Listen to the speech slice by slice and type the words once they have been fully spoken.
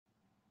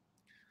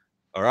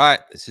All right,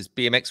 this is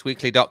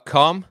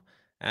bmxweekly.com.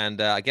 And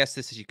I guess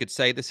this is, you could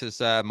say, this is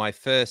my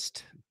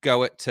first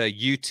go at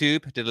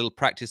YouTube. Did a little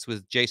practice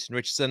with Jason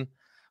Richardson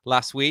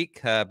last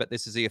week, but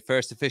this is your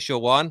first official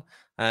one.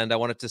 And I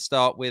wanted to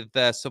start with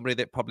somebody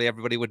that probably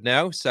everybody would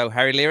know. So,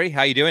 Harry Leary,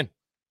 how you doing?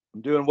 I'm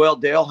doing well,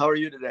 Dale. How are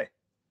you today?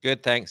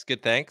 Good, thanks.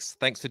 Good, thanks.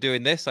 Thanks for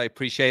doing this. I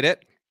appreciate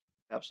it.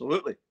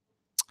 Absolutely.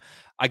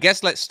 I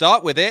guess let's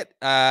start with it.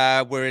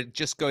 We're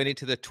just going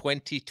into the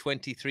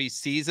 2023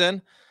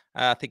 season.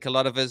 I think a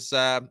lot of us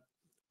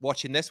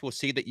watching this will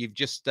see that you've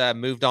just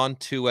moved on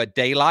to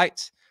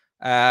Daylight.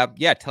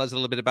 Yeah, tell us a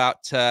little bit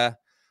about the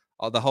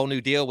whole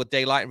new deal with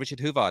Daylight and Richard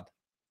Huvard.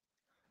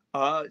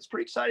 It's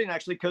pretty exciting,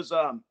 actually, because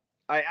I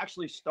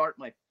actually start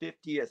my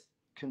 50th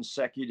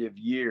consecutive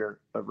year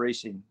of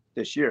racing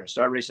this year. I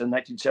started racing in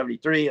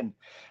 1973, and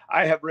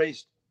I have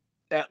raced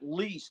at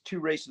least two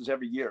races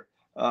every year.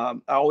 I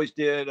always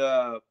did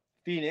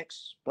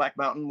Phoenix. Black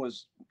Mountain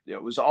was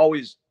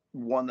always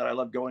one that I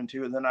loved going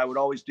to, and then I would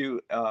always do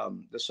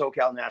the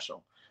SoCal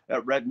National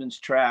at Redmond's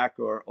track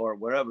or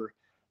wherever.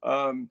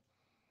 Um,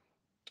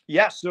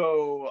 yeah,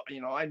 so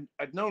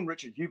I've known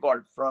Richard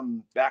Hubart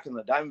from back in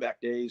the Diamondback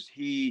days.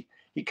 He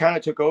kind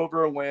of took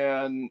over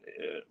when,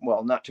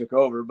 well, not took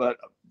over, but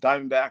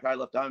Diamondback. I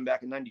left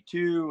Diamondback in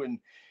 '92, and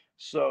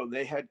so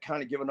they had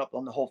kind of given up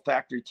on the whole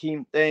factory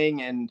team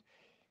thing. And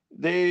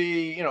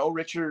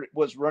Richard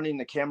was running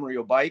the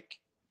Camarillo bike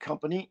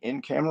company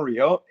in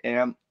Camarillo,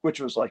 and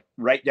which was like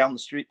right down the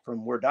street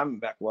from where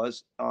Diamondback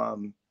was.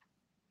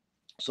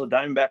 So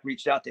Diamondback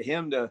reached out to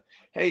him to,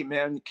 hey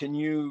man, can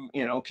you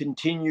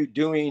continue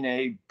doing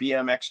a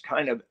BMX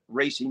kind of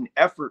racing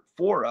effort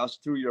for us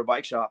through your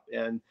bike shop?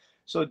 And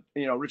so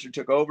Richard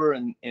took over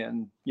and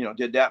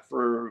did that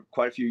for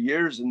quite a few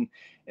years, and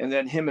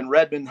then him and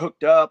Redmond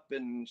hooked up.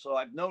 And so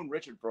I've known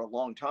Richard for a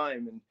long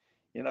time,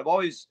 and I've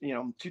always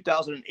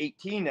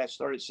 2018 I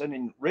started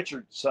sending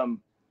Richard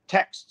some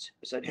texts.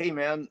 I said, hey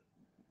man,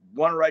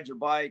 want to ride your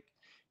bike?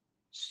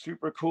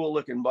 Super cool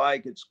looking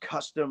bike. It's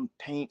custom,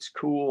 paint's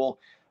cool.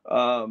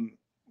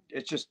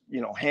 It's just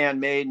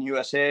handmade in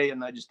USA,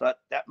 and I just thought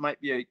that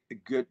might be a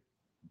good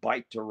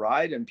bike to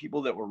ride. And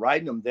people that were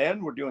riding them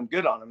then were doing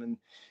good on them,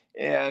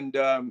 and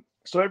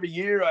so every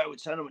year I would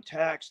send them a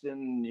text,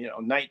 and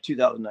night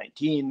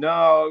 2019,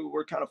 no,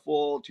 we're kind of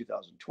full.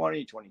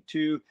 2020,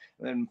 22,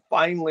 and then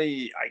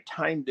finally I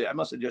timed it. I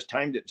must have just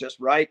timed it just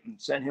right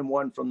and sent him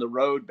one from the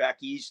road back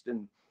east,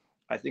 and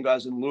I think I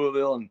was in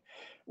Louisville and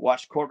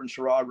watched Corbin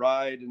Sherrod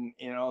ride, and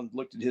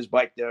looked at his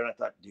bike there, and I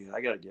thought, dude, I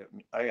gotta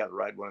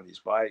ride one of these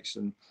bikes.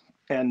 And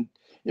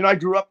I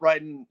grew up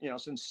riding,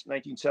 since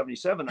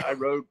 1977. I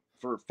rode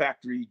for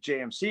factory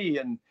JMC,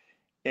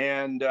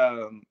 and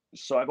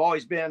so I've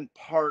always been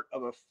part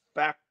of a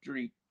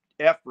factory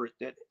effort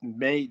that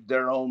made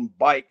their own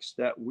bikes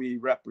that we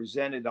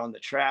represented on the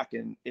track,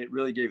 and it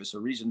really gave us a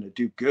reason to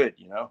do good,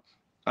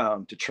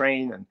 to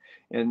train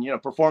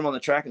and perform on the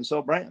track and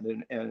sell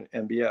brand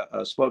and be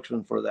a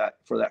spokesman for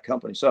that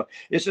company. So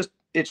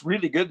it's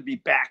really good to be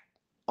back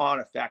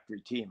on a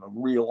factory team, a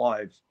real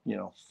live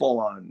full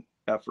on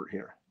effort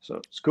here. So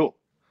it's cool.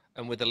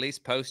 And with Elise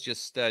Post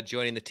just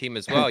joining the team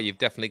as well, you've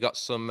definitely got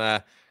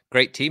some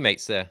great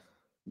teammates there.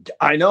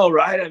 I know,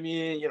 right? I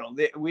mean,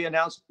 we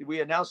announced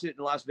it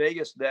in Las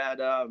Vegas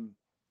that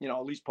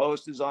Elise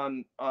Post is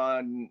on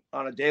a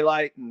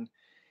Daylight, and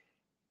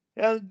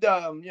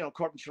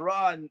Corbin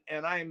Sherrod,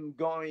 and I'm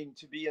going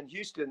to be in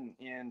Houston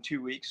in 2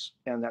 weeks,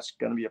 and that's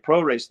going to be a pro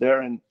race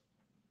there, and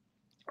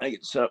I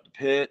get to set up the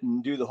pit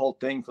and do the whole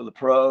thing for the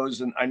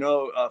pros. And I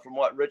know from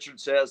what Richard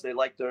says, they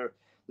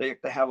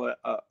have a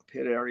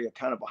pit area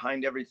kind of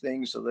behind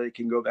everything, so they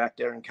can go back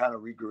there and kind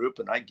of regroup.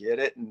 And I get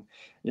it, and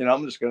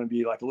I'm just going to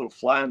be like a little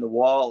fly on the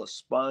wall, a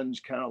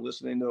sponge, kind of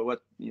listening to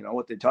what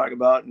they talk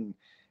about, and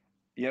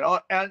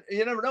and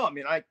you never know. I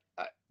mean, I've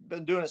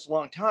been doing this a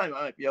long time.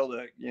 I might be able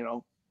to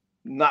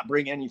not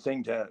bring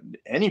anything to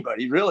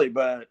anybody really,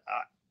 but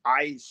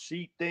I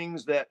see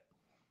things that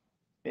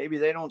maybe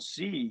they don't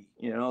see,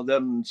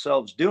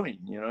 themselves doing,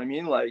 what I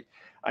mean? Like,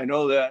 I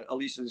know that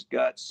Elisa's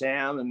got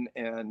Sam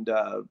and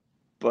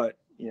but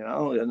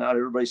not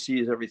everybody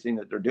sees everything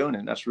that they're doing.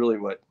 And that's really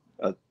what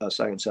a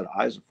second set of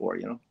eyes are for,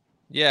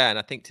 Yeah, and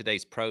I think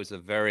today's pros are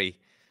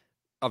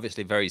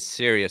obviously very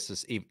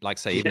serious. Like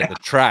say, even Yeah. at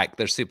the track,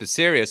 they're super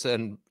serious.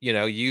 And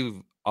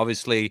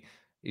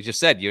you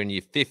just said you're in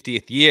your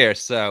 50th year,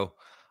 so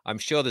I'm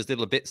sure there's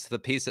little bits of the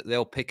piece that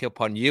they'll pick up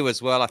on you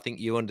as well. I think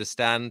you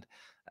understand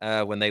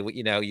when they,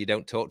 you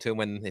don't talk to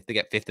them if they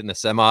get fifth in the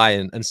semi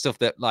and stuff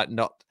that like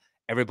not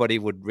everybody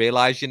would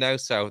realize,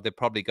 So they've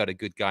probably got a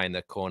good guy in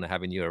their corner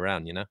having you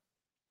around,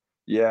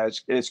 Yeah,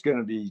 it's just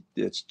gonna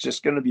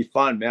be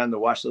fun, man, to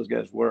watch those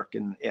guys work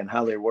and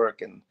how they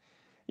work. And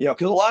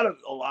because a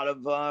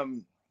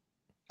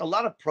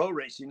lot of pro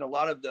racing, a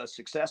lot of the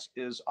success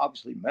is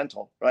obviously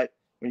mental, right?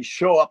 When you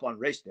show up on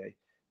race day,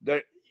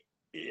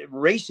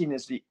 racing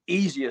is the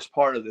easiest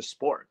part of the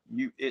sport.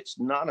 It's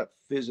not a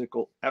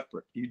physical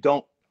effort. You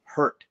don't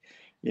hurt.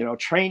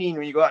 training,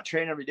 when you go out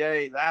train every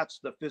day, that's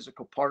the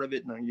physical part of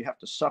it. And you have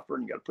to suffer,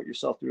 and you got to put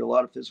yourself through a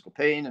lot of physical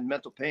pain and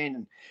mental pain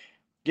and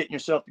getting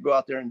yourself to go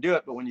out there and do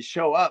it. But when you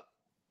show up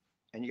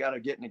and you got to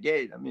get in the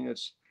gate, I mean,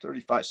 it's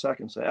 35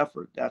 seconds of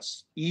effort.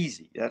 That's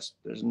easy. There's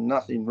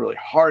nothing really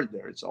hard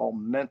there. It's all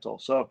mental.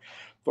 So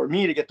for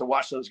me to get to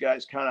watch those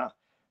guys kind of,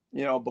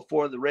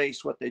 before the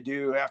race, what they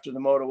do, after the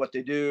moto, what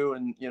they do,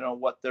 and,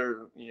 what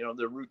their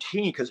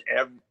routine, because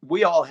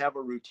we all have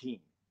a routine.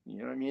 You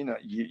know what I mean?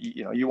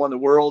 You won the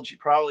world. You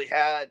probably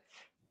had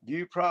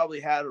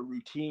a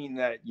routine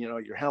that,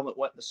 your helmet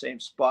went in the same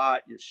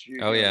spot. Your shoe,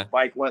 Oh yeah. your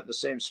bike went in the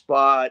same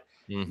spot.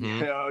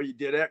 Mm-hmm. You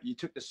did it. You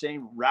took the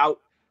same route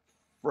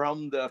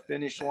from the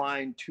finish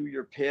line to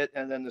your pit,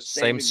 and then the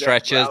same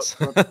stretches.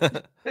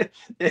 route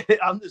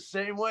I'm the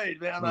same way,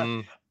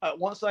 man.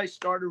 Once I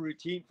start a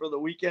routine for the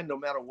weekend, no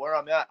matter where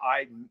I'm at,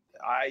 I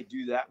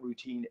do that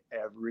routine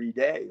every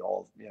day.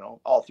 All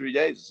 3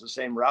 days. It's the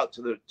same route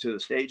to the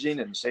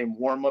staging, and the same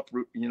warm up,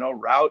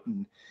 route.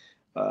 And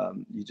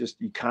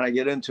you kind of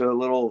get into a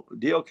little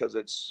deal, because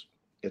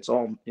it's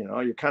all,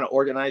 you're kind of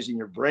organizing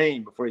your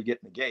brain before you get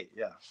in the gate.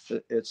 Yeah,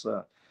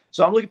 so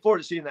I'm looking forward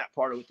to seeing that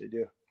part of what they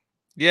do.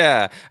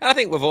 Yeah, and I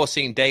think we've all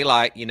seen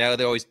Daylight.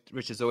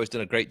 Richard's always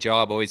done a great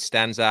job. Always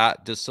stands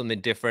out, does something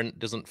different,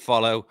 doesn't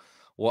follow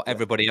what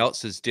everybody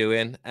else is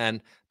doing.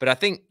 But I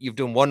think you've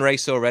done one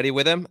race already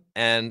with him,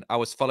 and I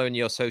was following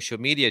your social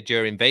media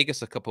during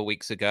Vegas a couple of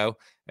weeks ago,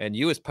 and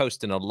you was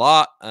posting a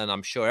lot, and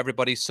I'm sure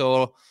everybody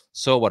saw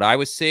what I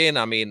was seeing.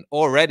 I mean,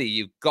 already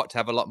you've got to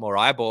have a lot more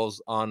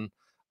eyeballs on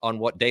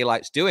what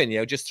Daylight's doing,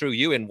 just through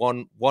you in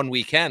one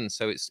weekend.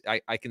 So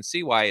I can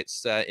see why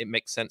it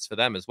makes sense for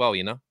them as well,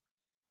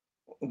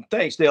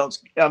 Thanks, Dale.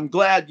 I'm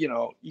glad,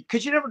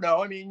 because you never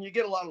know. I mean, you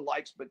get a lot of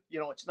likes, but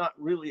it's not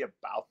really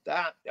about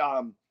that.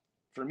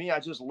 For me, I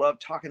just love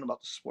talking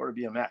about the sport of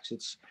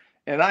BMX.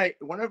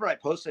 Whenever I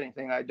post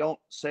anything, I don't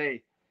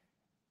say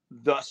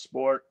the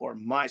sport or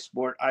my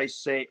sport. I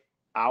say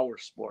our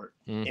sport.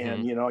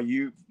 Mm-hmm. And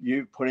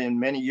you've put in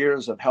many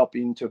years of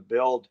helping to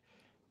build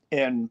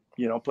and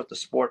put the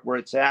sport where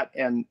it's at.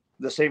 And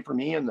the same for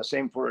me, and the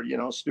same for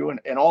Stu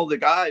and all the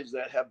guys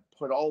that have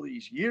put all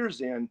these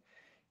years in.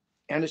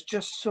 And it's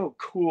just so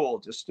cool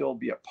to still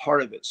be a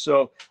part of it.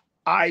 So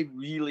I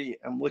really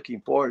am looking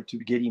forward to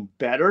getting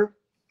better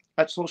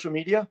at social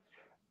media.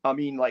 I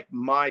mean, like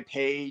my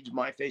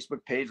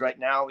Facebook page right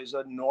now is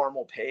a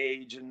normal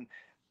page, and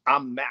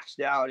I'm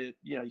maxed out at,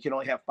 you can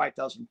only have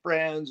 5,000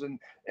 friends, and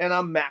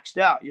I'm maxed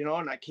out,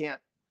 and I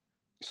can't.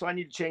 So I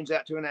need to change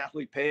that to an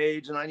athlete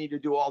page, and I need to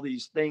do all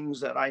these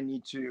things that I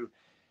need to,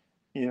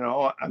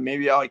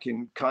 maybe I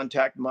can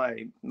contact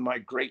my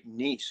great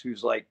niece,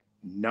 who's like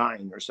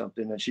 9 or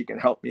something, and she can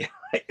help me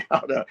how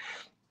to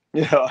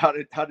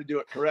do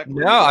it correctly.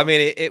 No, I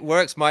mean, it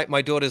works.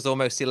 My daughter's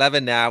almost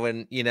 11 now,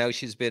 and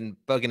she's been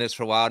bugging us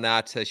for a while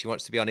now. She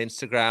wants to be on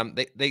Instagram.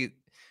 They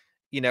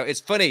it's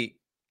funny.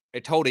 I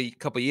told her a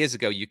couple of years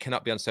ago, you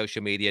cannot be on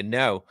social media.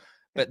 No,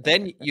 but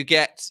then you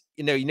get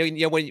when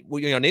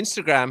you're on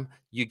Instagram,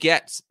 you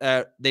get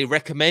they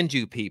recommend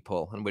you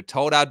people, and we're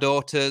told our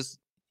daughters,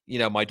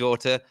 my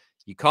daughter,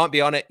 you can't be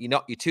on it.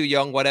 You're too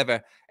young,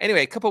 whatever.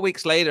 Anyway, a couple of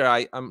weeks later,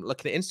 I'm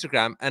looking at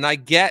Instagram, and I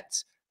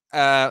get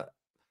a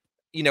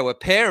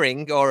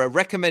pairing or a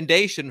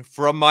recommendation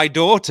from my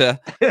daughter.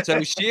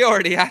 So she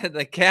already had an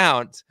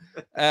account.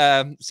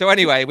 So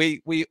anyway,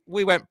 we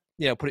went,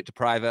 put it to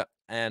private,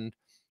 and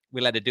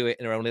we let her do it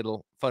in her own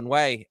little fun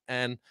way.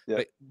 And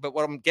but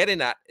what I'm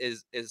getting at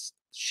is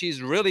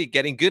she's really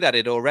getting good at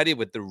it already,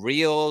 with the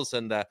reels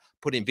and the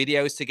putting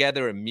videos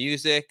together and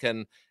music.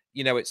 And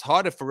it's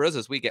harder for us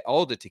as we get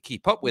older to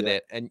keep up with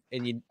it. And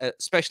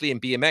especially in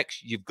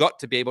BMX, you've got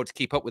to be able to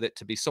keep up with it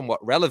to be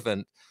somewhat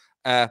relevant.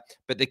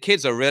 But the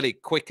kids are really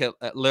quick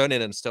at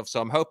learning and stuff.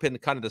 So I'm hoping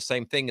kind of the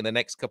same thing in the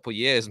next couple of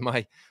years.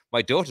 My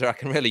daughter, I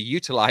can really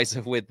utilize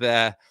her with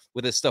the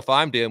stuff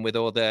I'm doing, with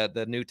all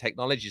the new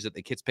technologies that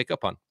the kids pick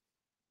up on.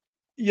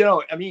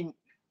 I mean,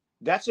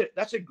 that's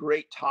a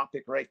great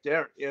topic right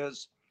there.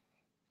 Is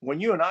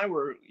when you and I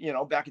were,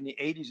 back in the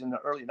 80s and the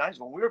early 90s,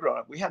 when we were growing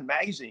up, we had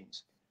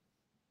magazines.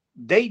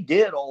 They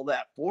did all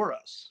that for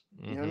us.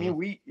 You know what I mean?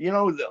 We,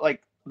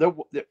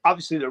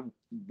 obviously there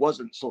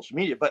wasn't social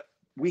media, but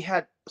we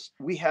had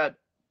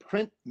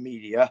print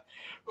media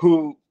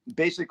who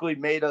basically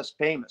made us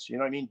famous. You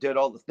know what I mean? Did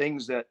all the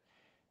things that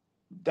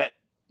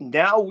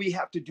now we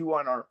have to do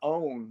on our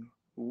own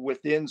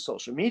within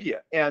social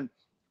media. And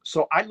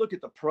so I look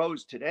at the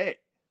pros today,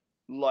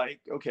 like,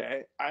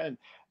 okay, I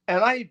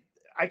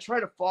try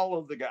to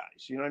follow the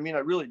guys, you know what I mean? I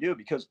really do,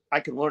 because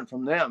I can learn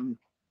from them,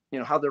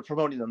 how they're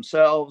promoting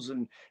themselves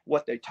and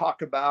what they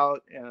talk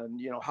about,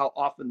 and, how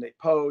often they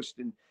post,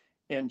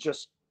 and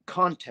just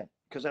content,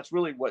 because that's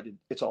really what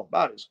it's all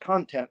about, is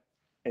content.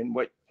 And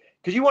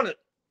because you want to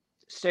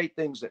say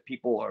things that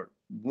people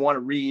want to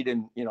read,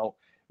 and,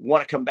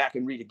 want to come back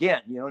and read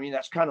again. You know what I mean?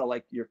 That's kind of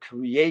like you're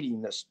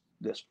creating this,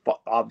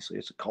 obviously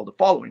it's called the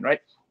following, right?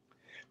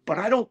 But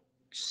I don't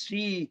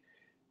see,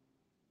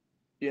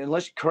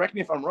 unless, correct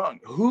me if I'm wrong,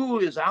 who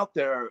is out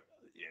there,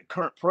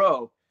 current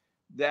pro,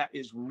 that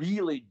is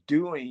really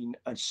doing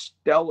a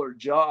stellar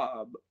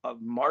job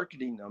of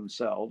marketing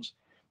themselves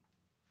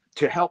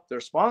to help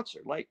their sponsor.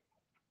 Like,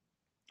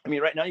 I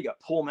mean, right now you got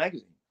Pull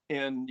Magazine,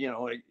 and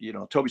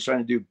Toby's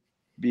trying to do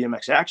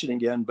BMX Action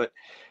again, but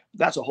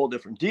that's a whole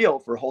different deal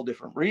for a whole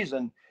different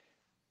reason.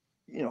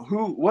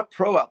 What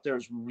pro out there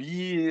has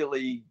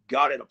really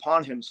got it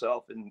upon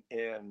himself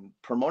and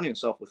promoting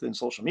himself within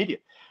social media?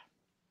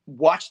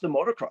 Watch the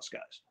motocross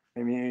guys.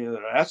 I mean,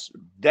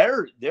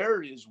 there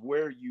is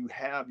where you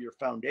have your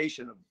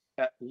foundation of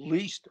at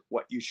least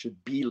what you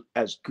should be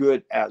as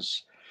good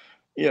as,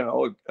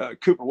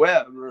 Cooper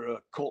Webb or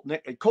Colt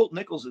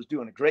Nichols is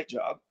doing a great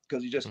job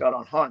because he just got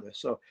on Honda.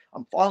 So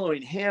I'm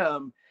following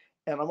him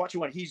and I'm watching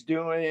what he's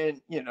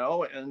doing,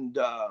 and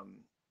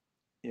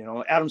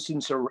Adam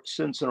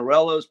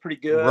Cincerello is pretty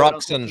good.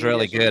 Roxon's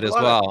really good as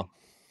well.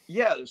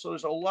 So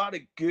there's a lot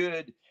of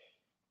good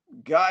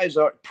guys,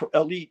 are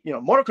elite,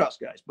 motocross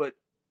guys. But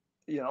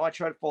I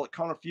try to follow.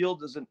 Connor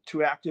Fields isn't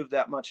too active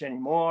that much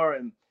anymore,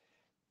 and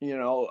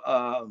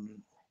I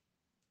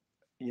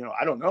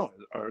don't know.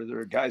 Are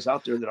there guys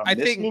out there that I'm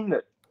missing?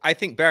 I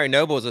think Barry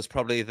Nobles is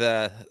probably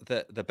the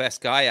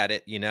best guy at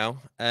it,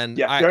 and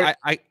yeah,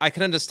 I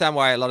can understand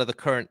why a lot of the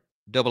current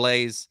double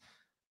A's.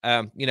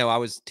 I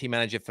was team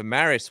manager for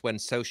Maris when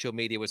social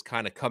media was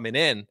kind of coming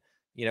in.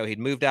 He'd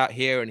moved out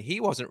here and he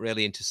wasn't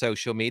really into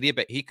social media,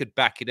 but he could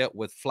back it up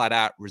with flat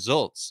out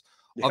results.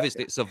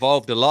 Obviously, it's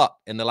evolved a lot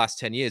in the last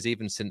 10 years,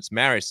 even since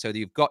Maris. So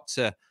you've got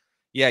to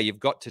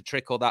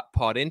trickle that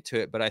part into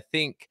it. But I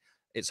think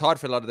it's hard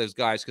for a lot of those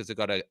guys because they've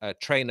got a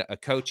trainer, a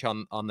coach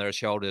on their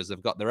shoulders.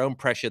 They've got their own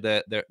pressure.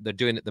 They're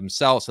doing it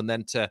themselves. And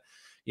then to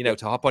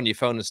hop on your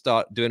phone and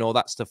start doing all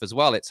that stuff as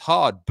well. It's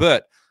hard,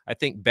 but I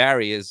think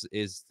Barry is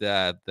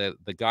the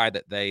guy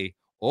that they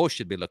all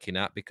should be looking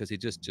at because he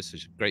just does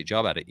a great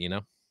job at it, Yeah,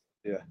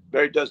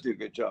 Barry does do a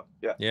good job.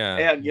 Yeah.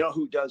 And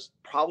who does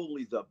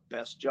probably the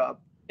best job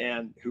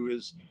and who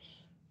is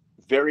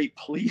very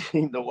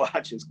pleasing to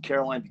watch is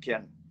Caroline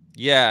Buchanan.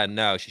 Yeah,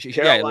 no,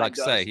 like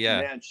I say,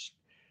 yeah. Man,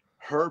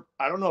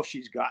 I don't know if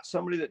she's got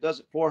somebody that does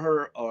it for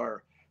her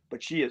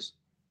but she has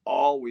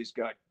always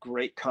got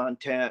great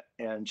content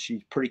and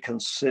she's pretty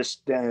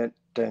consistent,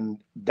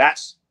 and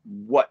that's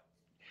what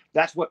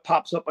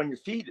pops up on your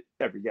feed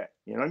every day.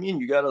 You know what I mean?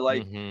 You got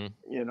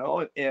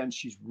to and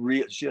she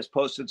just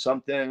posted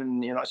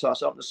something, I saw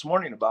something this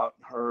morning about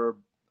her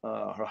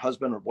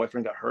husband or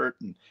boyfriend got hurt,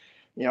 and,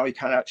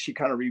 she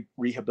kind of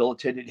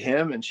rehabilitated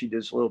him, and she did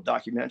this little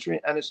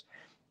documentary, and it's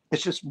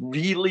just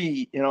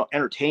really,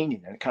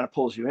 entertaining, and it kind of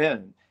pulls you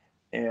in.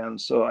 And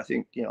so I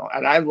think,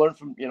 and I learned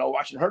from,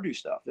 watching her do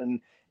stuff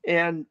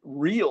and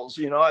reels.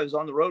 I was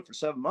on the road for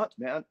 7 months,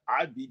 man.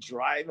 I'd be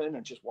driving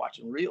and just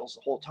watching reels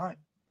the whole time.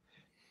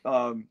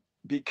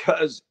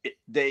 Because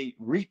they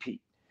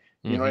repeat,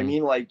 you know what I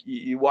mean? Like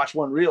you watch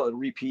one reel and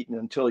repeat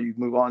until you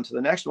move on to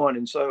the next one.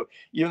 And so,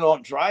 even though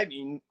I'm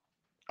driving,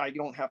 I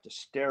don't have to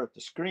stare at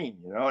the screen,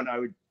 and I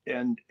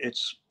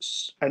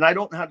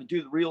don't know how to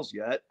do the reels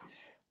yet.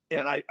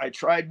 And I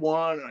tried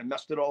one and I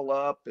messed it all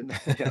up, and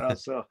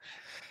so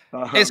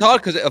it's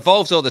hard because it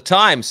evolves all the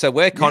time. So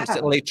we're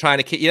constantly trying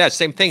to keep,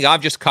 same thing.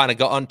 I've just kind of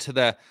got onto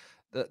the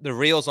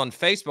reels on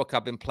Facebook.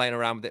 I've been playing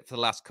around with it for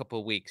the last couple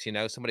of weeks.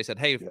 Somebody said,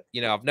 hey,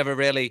 I've never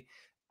really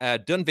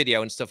done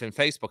video and stuff in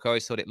Facebook. I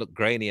always thought it looked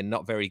grainy and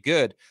not very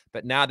good,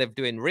 but now they're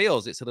doing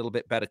reels. It's a little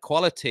bit better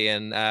quality.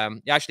 And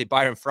actually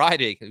Byron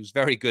Friday, who's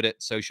very good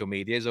at social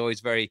media, is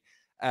always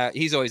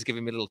he's always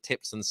giving me little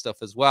tips and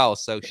stuff as well.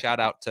 So shout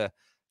out to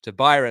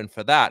Byron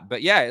for that.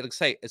 But yeah, like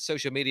say, as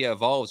social media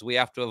evolves, we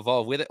have to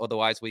evolve with it.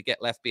 Otherwise we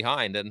get left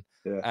behind. And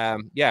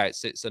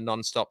it's a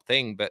non-stop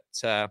thing, but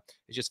it's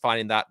just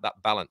finding that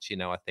balance,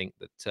 I think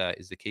that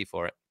is the key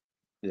for it.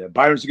 Yeah.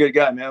 Byron's a good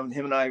guy, man.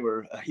 Him and I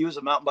he was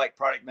a mountain bike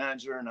product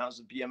manager and I was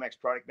a BMX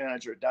product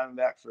manager at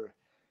Diamondback for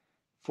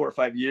 4 or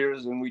 5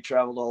 years. And we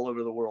traveled all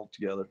over the world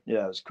together.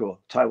 Yeah. It was cool.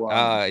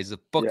 Taiwan. He's a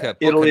book of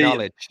Italy,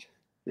 knowledge.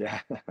 Yeah.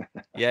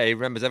 Yeah. He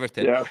remembers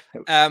everything. Yeah.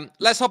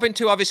 Let's hop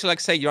into, obviously, like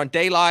I say, you're on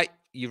Daylight.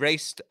 You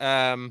raced,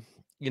 we're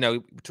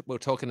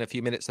talking a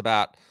few minutes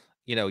about,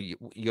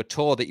 your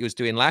tour that you was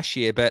doing last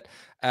year, but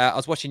I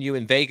was watching you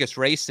in Vegas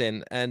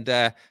racing,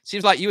 and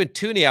seems like you and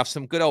Tooney have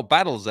some good old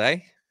battles, eh?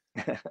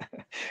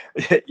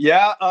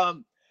 Yeah.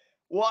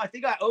 Well, I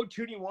think I owed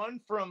Tooney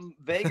one from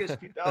Vegas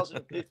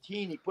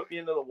 2015. He put me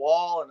into the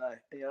wall,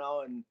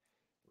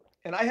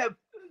 and I have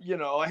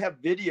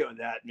video of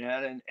that,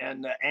 man.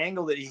 And the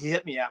angle that he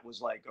hit me at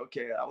was like,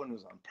 okay, that one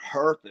was on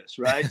purpose,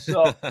 right?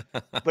 So,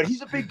 but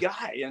he's a big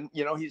guy, and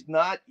he's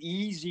not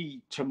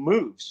easy to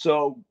move.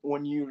 So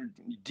when you're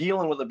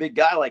dealing with a big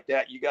guy like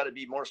that, you got to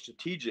be more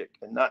strategic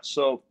and not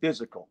so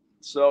physical.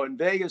 So in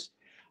Vegas,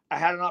 I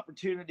had an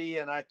opportunity,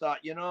 and I thought,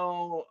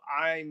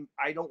 I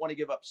don't want to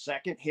give up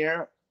second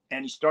here.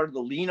 And he started to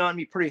lean on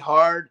me pretty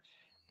hard,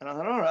 and I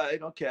thought, all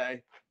right,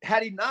 okay.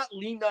 Had he not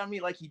leaned on me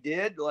like he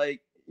did,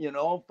 like,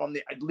 from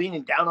the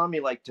leaning down on me,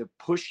 like to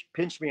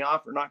pinch me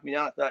off or knock me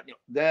down, I thought,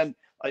 then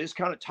I just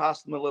kind of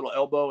tossed him a little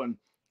elbow and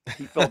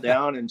he fell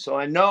down. And so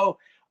I know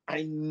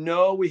I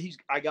know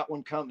I got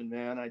one coming,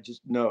 man. I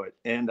just know it.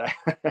 And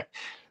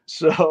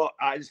so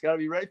I just got to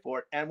be ready for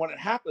it. And when it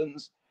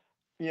happens,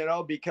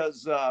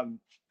 because, him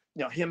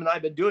and I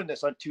have been doing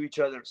this to each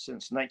other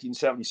since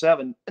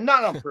 1977, and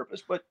not on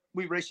purpose, but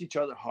we race each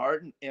other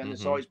hard, and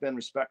it's always been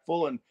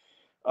respectful. And,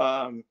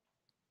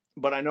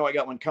 but I know I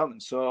got one coming.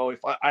 So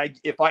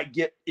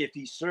if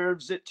he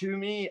serves it to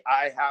me,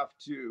 I have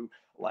to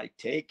like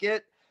take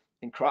it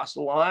and cross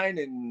the line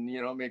and,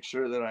 make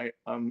sure that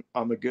I'm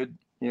a good,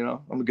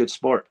 I'm a good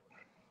sport,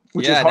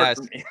 which is Yeah, no, hard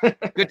for it's me.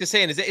 good to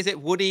see. And is it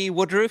Woody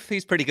Woodruff?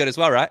 He's pretty good as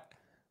well, right?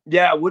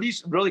 Yeah,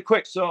 Woody's really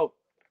quick. So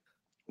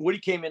Woody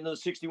came into the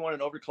 61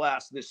 and over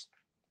class this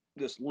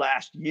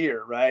last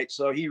year, right?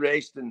 So he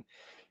raced, and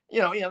he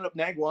ended up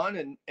nag 1,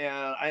 and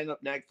I ended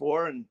up nag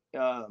 4, and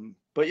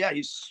but yeah,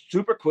 he's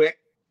super quick.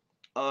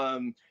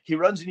 He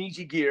runs an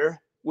easy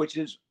gear, which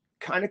is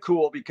kind of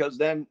cool because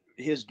then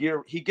his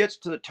gear, he gets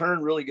to the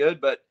turn really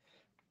good, but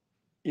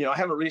I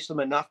haven't raced him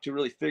enough to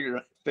really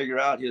figure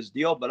out his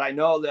deal. But I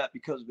know that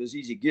because of his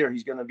easy gear,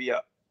 he's going to be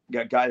a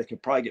guy that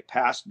could probably get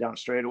passed down a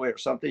straightaway or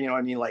something. You know what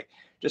I mean? Like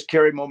just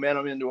carry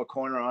momentum into a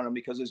corner on him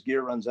because his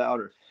gear runs out,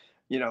 or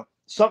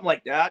something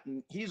like that.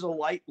 And he's a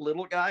light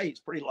little guy. He's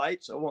pretty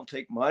light, so it won't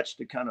take much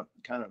to kind of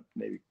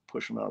maybe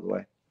push him out of the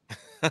way.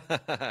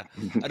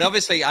 And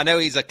obviously, I know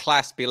he's a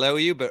class below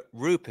you, but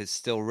Roop is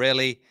still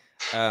really,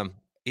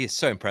 he's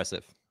so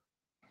impressive.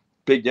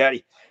 Big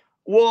Daddy.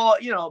 Well,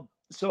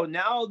 so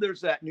now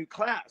there's that new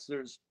class.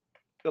 There's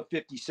a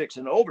 56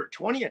 and over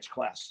 20-inch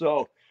class.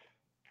 So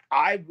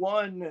I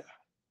won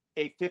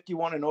a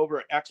 51 and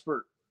over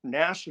expert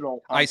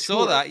national on I saw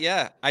tour. that,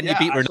 yeah. And you Yeah,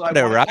 beat so I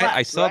Ronaldo, won a right? class,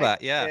 I saw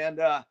that, yeah.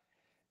 And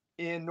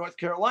in North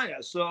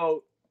Carolina.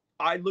 So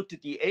I looked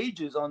at the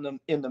ages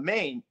in the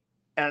main,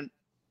 and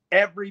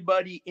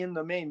everybody in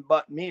the main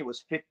but me was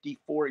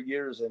 54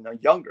 years and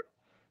younger.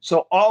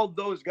 So all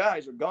those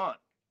guys are gone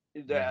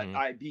that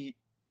I beat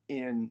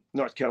in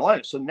North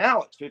Carolina. So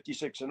now it's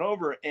 56 and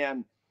over,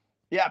 and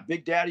yeah,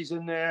 Big Daddy's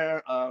in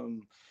there.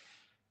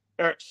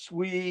 Eric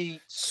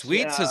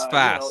Sweets is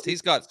fast.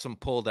 He's got some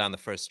pull down the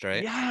first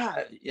straight.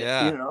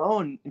 Yeah.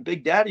 And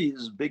Big Daddy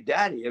is Big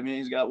Daddy. I mean,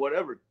 he's got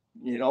whatever,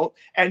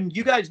 and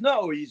you guys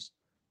know he's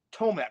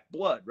Tomac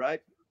blood,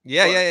 right?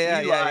 Yeah, But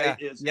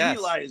yeah.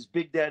 Eli is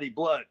Big Daddy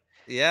blood.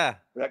 Yeah.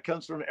 That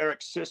comes from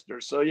Eric's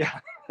sister. So yeah,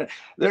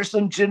 there's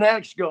some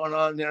genetics going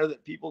on there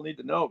that people need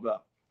to know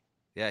about.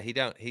 Yeah,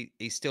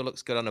 he still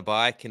looks good on a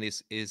bike and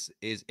is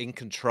in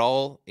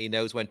control. He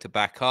knows when to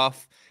back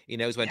off. He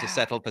knows when to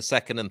settle for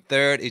second and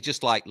third. It's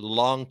just like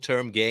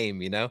long-term game,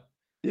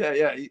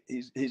 Yeah,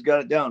 he's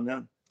got it down,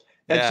 man.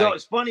 And so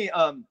it's funny.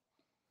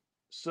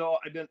 So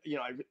I've been,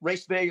 I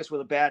raced Vegas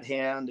with a bad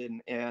hand,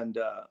 and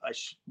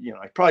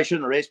I probably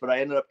shouldn't have raced, but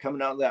I ended up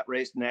coming out of that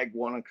race, nag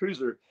 1 on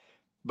cruiser.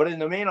 But in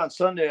the main on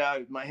Sunday,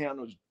 my hand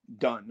was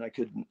done. I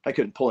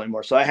couldn't pull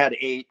anymore. So I had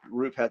 8.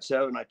 Roop had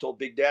 7. I told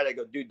Big Dad, I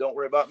go, dude, don't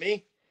worry about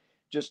me.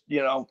 Just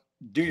do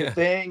your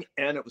thing.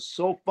 And it was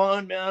so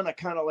fun, man.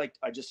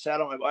 I just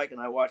sat on my bike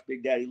and I watched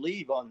Big Daddy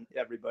leave on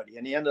everybody,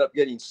 and he ended up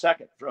getting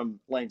second from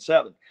lane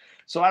 7.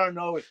 So I don't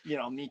know if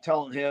me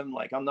telling him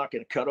like I'm not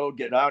going to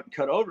get out and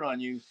cut over on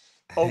you,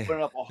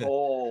 open up a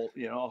hole,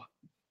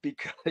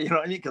 because what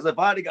I mean. Because if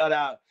I'd have got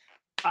out,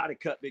 I'd have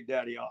cut Big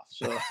Daddy off.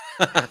 So,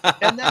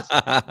 and that's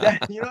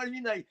that. You know what I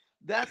mean? Like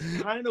that's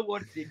kind of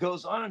what it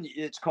goes on.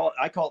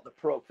 I call it the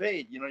pro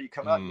fade. You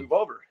come out and move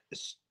over.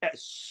 As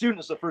soon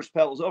as the first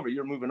pedal's over,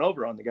 you're moving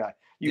over on the guy.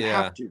 You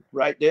have to,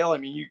 right, Dale? I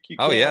mean, you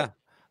can't.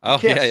 You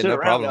can't sit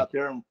around out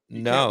there and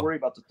you can't worry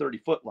about the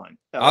 30-foot line.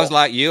 I was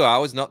like you. I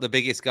was not the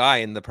biggest guy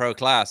in the pro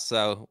class.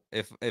 So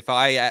if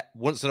I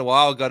once in a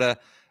while got a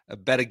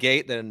better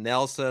gate than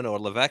Nelson or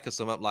Levesque or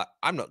something,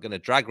 I'm not going to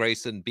drag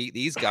race and beat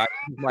these guys.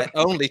 My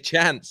only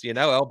chance,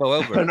 elbow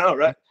over. I know,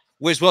 right?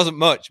 Which wasn't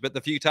much, but the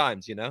few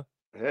times,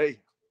 Hey,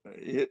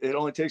 it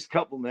only takes a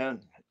couple, man.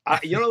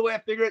 The way I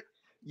figure it,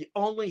 you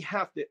only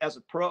have to, as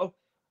a pro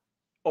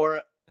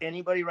or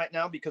anybody right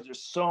now, because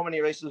there's so many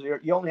races here,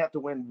 you only have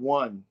to win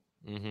one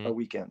a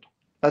weekend.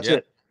 That's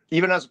it.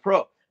 Even as a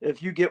pro,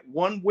 if you get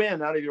one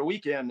win out of your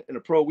weekend in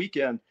a pro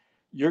weekend,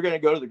 you're going to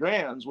go to the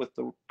grands with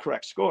the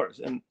correct scores.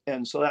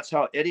 And so that's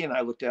how Eddie and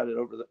I looked at it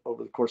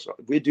over the course of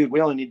we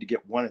only need to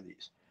get one of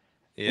these.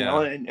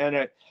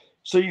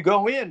 So you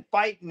go in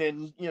fighting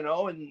and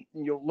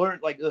you'll learn,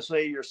 like, let's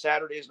say your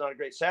Saturday is not a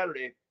great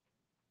Saturday.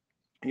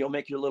 You'll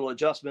make your little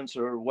adjustments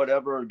or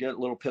whatever, or get a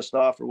little pissed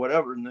off or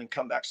whatever, and then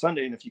come back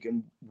Sunday. And if you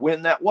can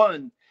win that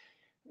one,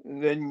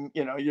 then,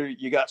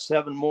 you got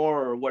 7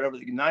 more or whatever,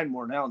 9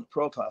 more now in the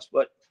pro class.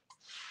 But,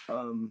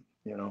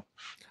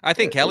 I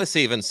think Ellis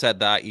even said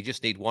that you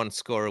just need 1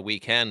 score a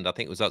weekend. I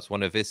think that's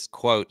one of his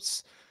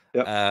quotes.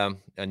 Yep.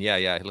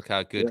 And look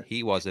how good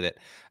he was at it.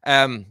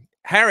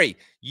 Harry,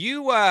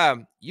 you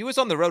was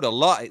on the road a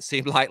lot, it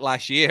seemed like,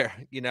 last year.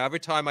 Every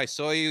time I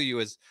saw you, you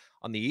was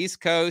on the East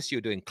Coast, you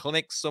were doing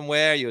clinics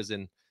somewhere, you was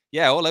in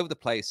all over the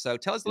place. So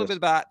tell us a little bit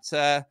about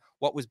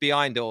what was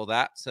behind all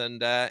that,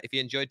 and if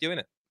you enjoyed doing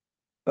it.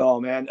 Oh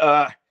man,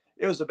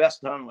 it was the best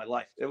time of my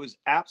life. It was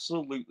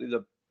absolutely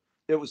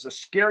it was the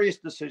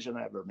scariest decision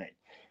I ever made.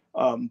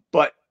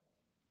 But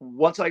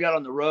once I got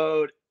on the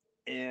road,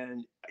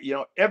 and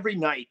every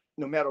night,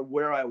 no matter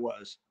where I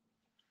was,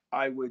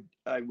 I would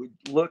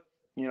look,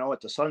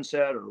 at the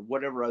sunset or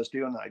whatever I was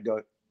doing. I'd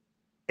go,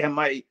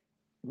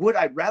 would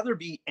I rather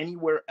be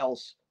anywhere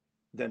else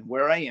than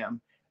where I am?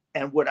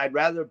 And would I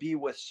rather be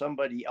with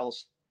somebody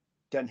else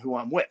than who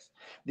I'm with?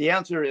 The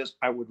answer is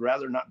I would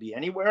rather not be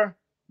anywhere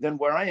than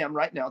where I am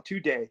right now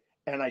today.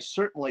 And I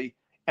certainly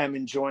am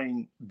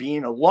enjoying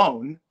being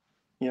alone,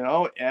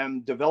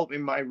 and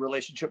developing my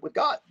relationship with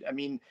God. I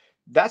mean,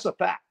 that's a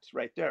fact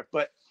right there.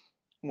 But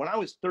when I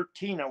was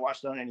 13, I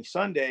watched On Any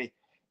Sunday,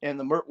 and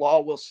the Mert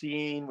Lawwell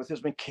scene with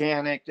his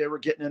mechanic. They were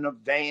getting in a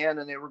van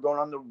and they were going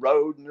on the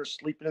road, and they're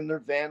sleeping in their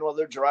van while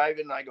they're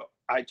driving. And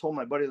I told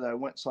my buddy that I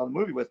went and saw the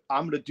movie with,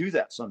 I'm going to do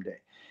that someday.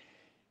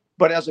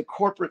 But as a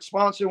corporate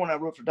sponsor, when I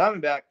wrote for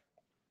Diamondback,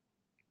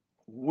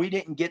 we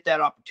didn't get that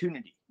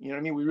opportunity. You know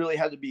what I mean? We really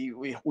had to be,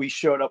 we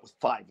showed up with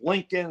 5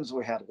 Lincolns.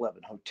 We had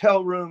 11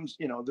 hotel rooms.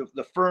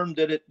 The firm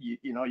did it.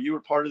 You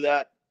were part of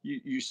that.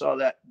 You saw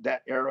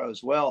that era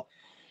as well.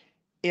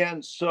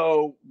 And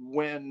so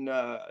when,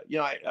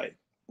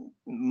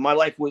 my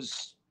life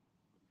was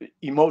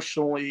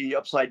emotionally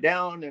upside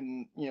down,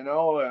 and,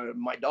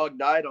 my dog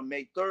died on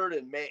May 3rd,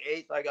 and May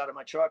 8th, I got in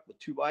my truck with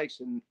 2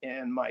 bikes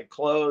and my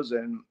clothes,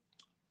 and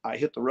I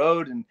hit the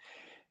road,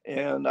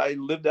 and I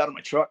lived out of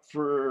my truck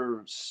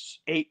for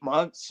 8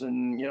 months,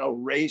 and,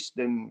 raced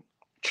and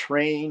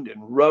trained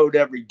and rode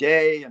every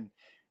day.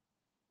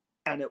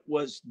 And it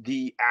was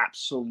the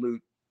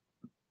absolute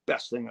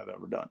best thing I've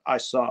ever done. I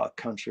saw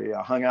country.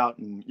 I hung out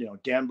in,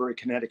 Danbury,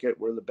 Connecticut,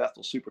 where the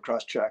Bethel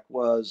Supercross track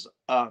was.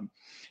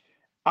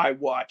 I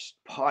watched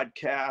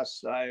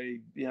podcasts. I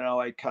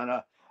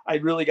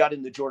really got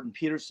into Jordan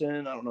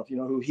Peterson. I don't know if you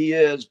know who he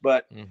is,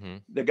 but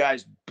the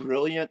guy's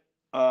brilliant.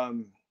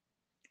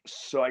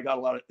 So I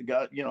got I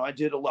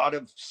did a lot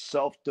of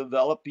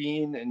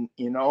self-developing and,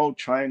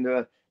 trying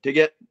to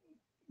get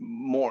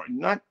more,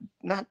 not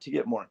to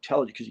get more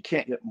intelligent, because you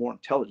can't get more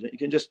intelligent. You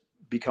can just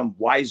become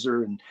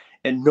wiser and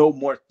know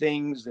more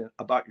things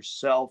about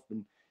yourself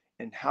and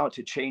how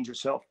to change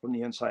yourself from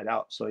the inside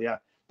out. So yeah,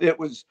 it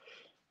was,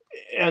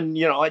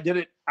 and I did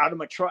it out of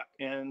my truck.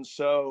 And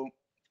so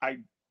I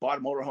bought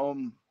a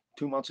motorhome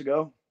 2 months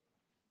ago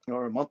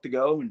or a month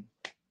ago, and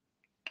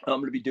I'm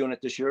going to be doing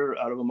it this year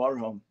out of a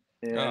motorhome.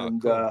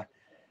 And cool.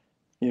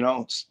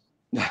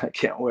 I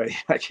can't wait.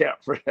 I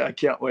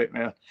can't wait,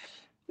 man.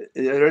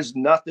 There's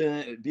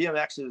nothing.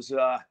 BMX is,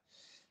 I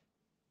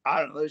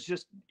don't know. It's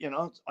just,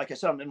 like I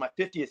said, I'm in my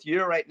 50th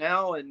year right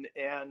now, and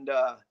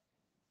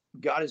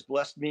God has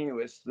blessed me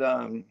with,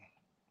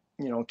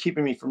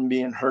 keeping me from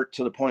being hurt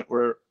to the point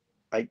where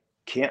I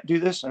can't do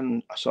this,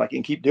 and so I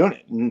can keep doing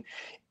it.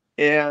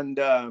 And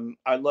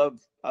I love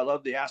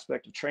the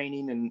aspect of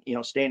training and,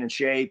 staying in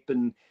shape,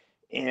 and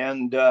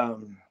and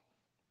I'm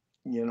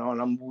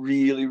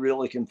really, really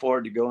looking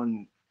forward to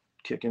going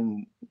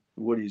kicking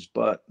Woody's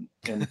butt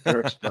and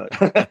Eric's butt.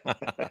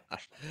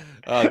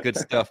 Oh, good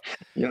stuff.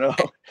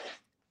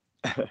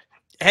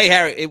 Hey,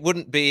 Harry, it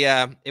wouldn't be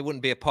a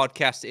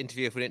podcast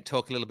interview if we didn't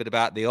talk a little bit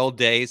about the old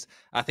days.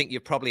 I think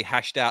you've probably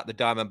hashed out the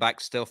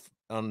Diamondback stuff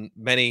on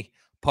many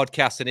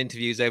podcasts and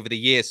interviews over the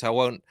years, so I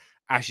won't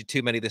ask you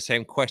too many of the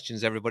same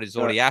questions everybody's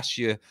already asked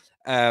you.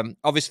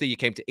 Obviously, you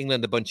came to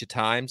England a bunch of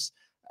times.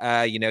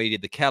 You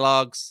did the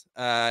Kellogg's,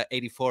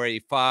 84,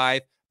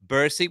 85,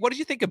 Bercy. What did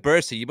you think of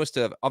Bercy? You must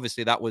have,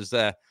 obviously, that was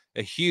a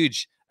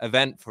huge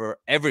event for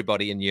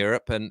everybody in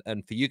Europe, and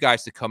for you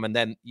guys to come, and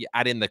then you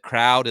add in the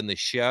crowd and the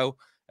show.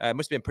 It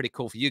must have been pretty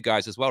cool for you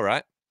guys as well,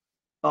 right?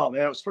 Oh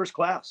man, it was first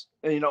class.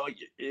 And,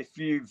 if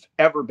you've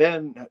ever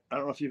been, I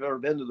don't know if you've ever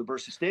been to the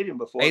Bercy Stadium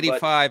before.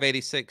 85,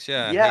 86,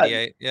 yeah,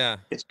 88, yeah.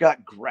 It's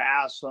got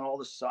grass on all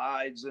the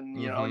sides,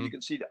 and you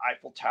can see the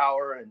Eiffel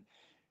Tower, and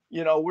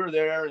we're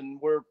there, and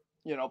we're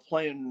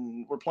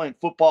playing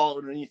football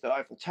underneath the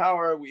Eiffel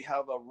Tower. We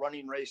have a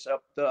running race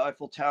up the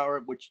Eiffel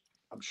Tower, which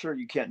I'm sure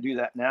you can't do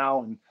that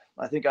now. And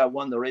I think I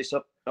won the race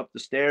up the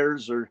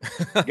stairs, or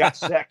got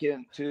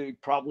second to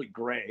probably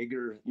Greg,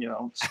 or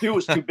Stu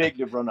was too big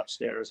to run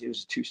upstairs. He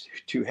was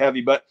too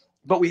heavy. But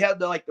we had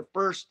the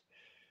first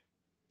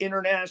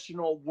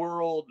international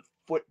world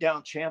foot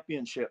down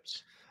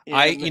championships.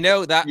 I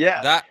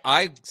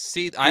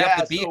see. I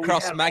have the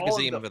B-Cross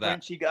magazine for that.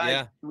 Frenchy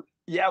guys.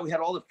 Yeah, we had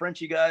all the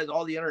Frenchy guys,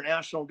 all the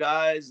international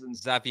guys, and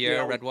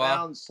Xavier Redouard.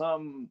 Found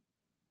some.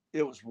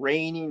 It was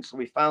raining, so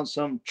we found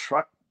some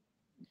truck.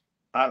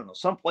 I don't know,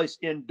 someplace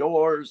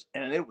indoors,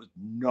 and it was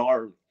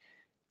gnarly.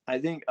 I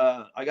think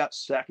I got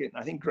second.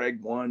 I think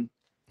Greg won.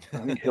 I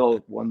think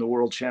Hill won the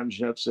world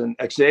championships, and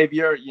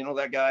Xavier,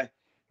 that guy.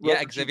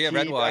 Yeah, Xavier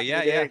Redouard.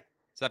 Yeah. Xavier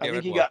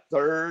Redouard. He got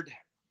third.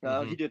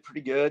 He did pretty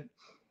good.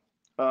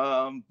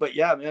 But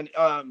yeah, man,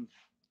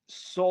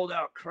 sold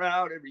out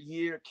crowd every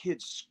year,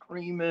 kids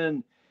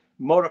screaming.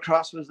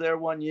 Motocross was there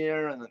one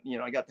year, and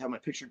I got to have my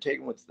picture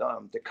taken with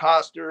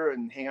DeCoster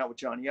and hang out with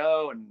Johnny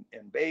O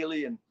and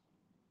Bailey, and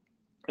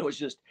it was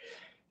just,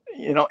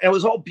 it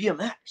was all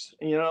BMX.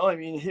 I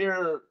mean,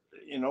 here,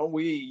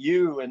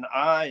 you and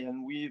I,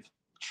 and we've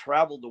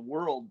traveled the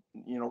world,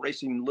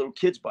 racing little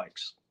kids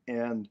bikes.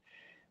 And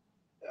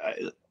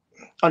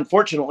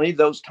unfortunately,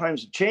 those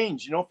times have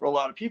changed, for a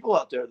lot of people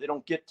out there. They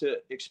don't get to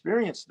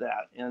experience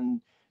that.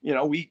 And,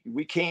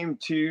 we came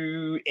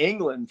to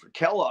England for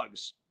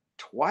Kellogg's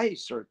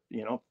twice, or,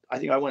 I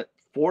think I went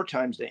 4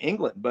 times to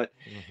England. But,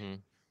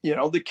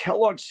 the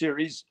Kellogg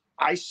series,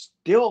 I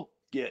still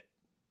get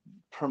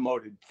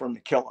promoted from the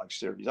Kellogg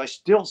series. I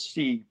still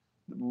see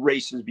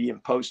races being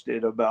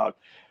posted about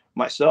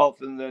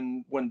myself. And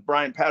then when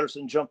Brian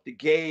Patterson jumped the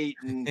gate,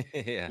 and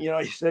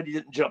he said he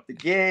didn't jump the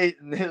gate,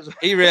 and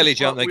he really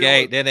jumped the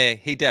gate, didn't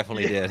he? He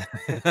definitely did.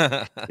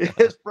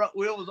 His front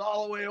wheel was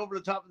all the way over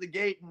the top of the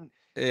gate, and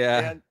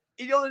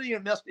the only thing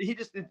that messed, he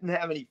just didn't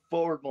have any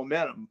forward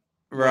momentum.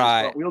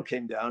 Right, his front wheel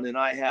came down, and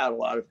I had a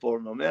lot of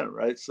forward momentum,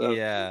 right? So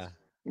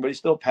but he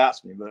still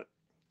passed me. But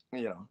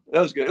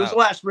that was good. It was the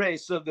last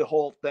race of the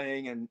whole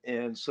thing,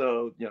 and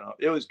so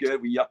it was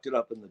good. We yucked it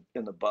up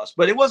in the bus,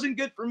 but it wasn't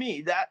good for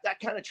me. That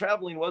kind of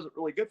traveling wasn't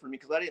really good for me,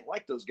 because I didn't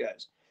like those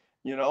guys.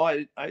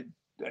 I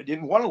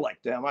didn't want to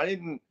like them. I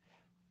didn't,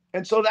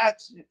 and so that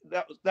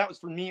was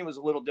for me. It was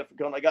a little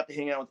difficult. I got to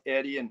hang out with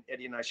Eddie, and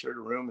Eddie and I shared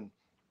a room,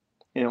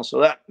 and so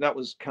that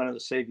was kind of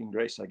the saving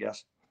grace, I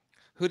guess.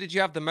 Who did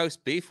you have the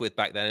most beef with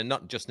back then? And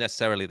not just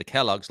necessarily the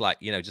Kellogg's, like,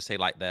 just say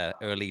like the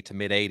early to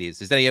mid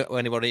 80s. Is there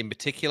anybody in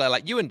particular?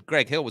 Like you and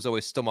Greg Hill was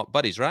always stomach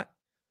buddies, right?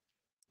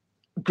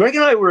 Greg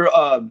and I were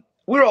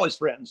always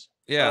friends.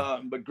 Yeah.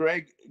 But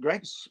Greg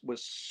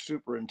was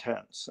super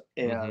intense.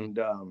 And,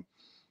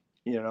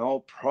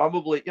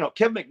 probably,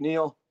 Kevin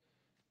McNeil,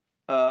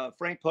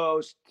 Frank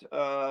Post,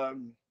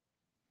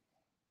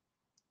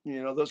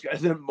 those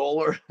guys. Then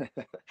Moeller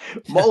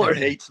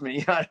hates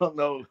me. I don't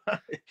know.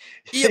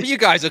 Yeah, but you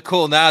guys are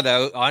cool now,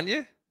 though, aren't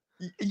you?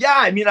 Yeah,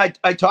 I mean,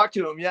 I talked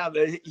to him. Yeah,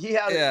 but he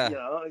had,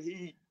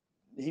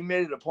 he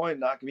made it a point of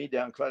knocking me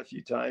down quite a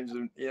few times,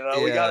 and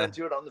we got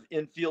into it on the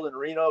infield in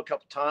Reno a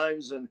couple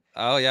times. And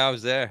oh yeah, I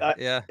was there.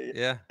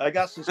 I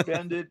got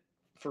suspended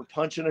for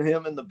punching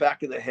him in the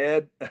back of the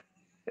head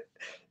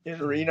in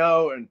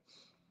Reno,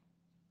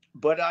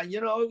 but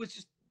it was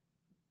just,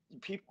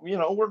 people,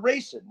 we're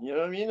racing, what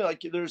I mean?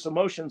 Like, there's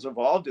emotions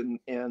involved, and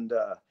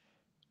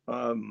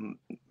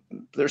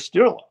there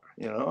still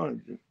are,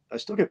 I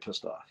still get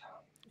pissed off.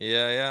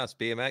 Yeah, it's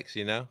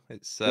BMX,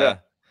 it's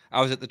I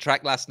was at the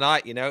track last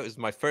night, it was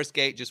my first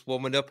gate, just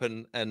warming up,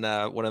 and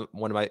one of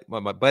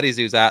my buddies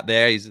who's out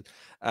there, he's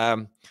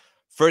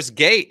first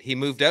gate, he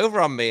moved over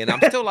on me, and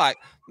I'm still like,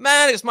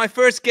 man, it's my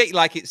first gate.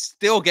 Like, it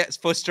still gets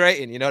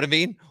frustrating, you know what I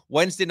mean?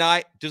 Wednesday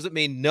night doesn't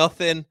mean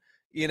nothing,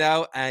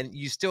 and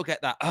you still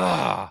get that,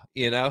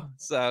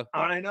 so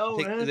I know,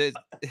 man.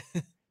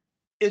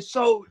 It's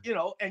so,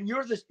 and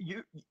you're this,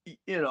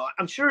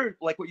 I'm sure,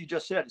 like what you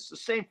just said, it's the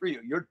same for you.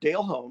 You're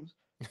Dale Holmes,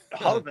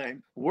 Hall of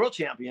Fame, world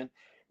champion.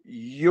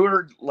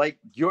 You're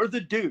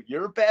the dude.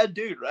 You're a bad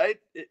dude, right?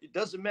 It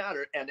doesn't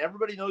matter. And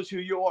everybody knows who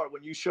you are.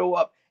 When you show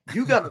up,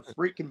 you got a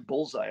freaking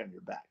bullseye on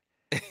your back.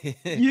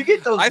 You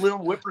get those little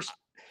whippers.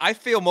 I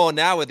feel more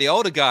now with the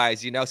older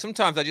guys,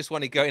 sometimes I just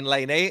want to go in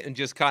lane 8 and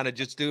just kind of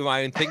just do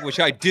my own thing, which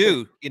I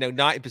do,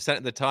 90%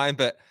 of the time.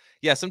 But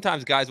yeah,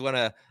 sometimes guys want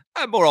to,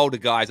 more older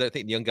guys, I don't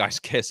think the young guys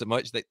care so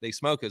much. They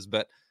smokers,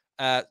 but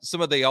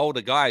some of the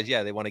older guys,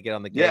 they want to get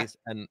on the gates,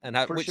 and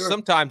have, which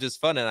sometimes is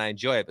fun and I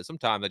enjoy it, but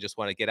sometimes I just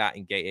want to get out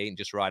in gate 8 and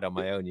just ride on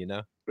my own,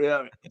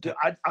 Yeah,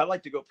 I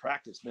like to go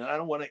practice, man. I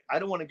don't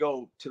want to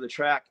go to the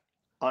track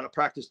on a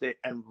practice day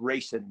and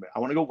race anywhere. I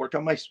want to go work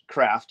on my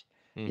craft,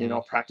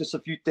 practice a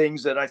few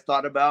things that I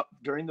thought about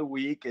during the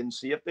week and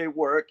see if they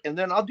work. And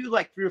then I'll do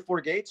like 3 or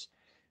 4 gates,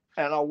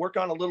 and I'll work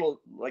on a little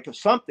like of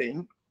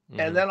something,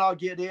 and then I'll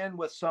get in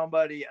with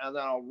somebody, and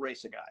then I'll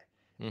race a guy,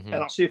 and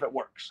I'll see if it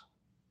works.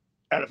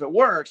 And if it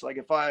works, like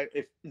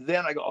if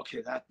then I go,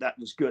 okay, that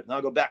was good. And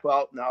I'll go back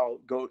out, and I'll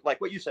go, like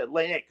what you said,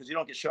 lane 8, because you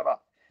don't get shut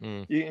off.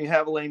 You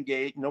have a lane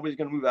gate, nobody's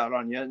going to move out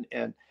on you.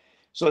 And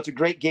so it's a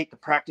great gate to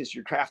practice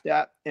your craft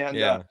at.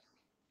 And,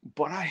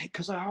 but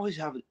because I always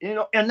have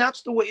it, and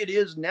that's the way it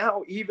is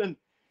now, even,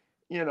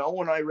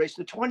 when I race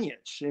the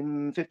 20-inch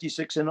in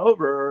 56 and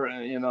over,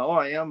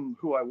 I am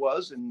who I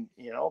was. And,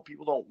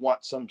 people don't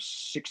want some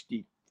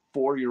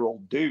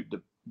 64-year-old dude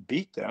to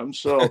beat them.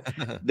 So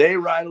they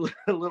ride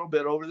a little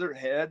bit over their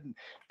head and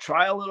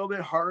try a little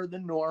bit harder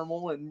than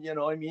normal. And,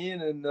 what I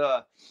mean? And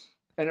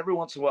every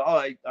once in a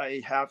while,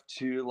 I have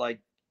to like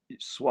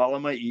swallow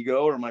my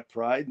ego or my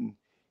pride.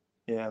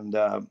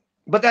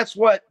 But that's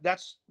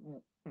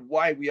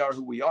why we are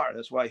who we are.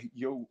 That's why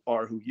you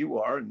are who you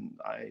are. And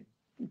I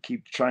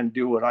keep trying to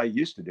do what I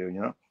used to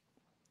do,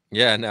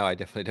 Yeah, no, I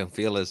definitely don't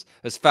feel as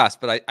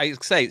fast, but I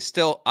say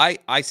still,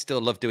 I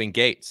still love doing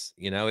gates.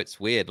 It's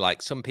weird.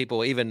 Like some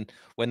people, even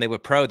when they were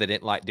pro, they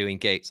didn't like doing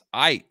gates.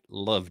 I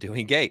love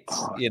doing gates,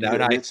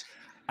 and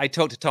I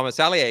talked to Thomas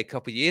Allier a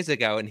couple of years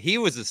ago, and he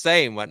was the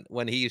same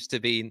when he used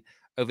to be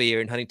over here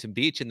in Huntington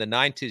Beach in the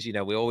 90s.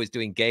 We're always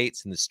doing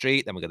gates in the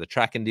street, then we go to the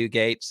track and do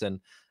gates. And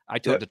I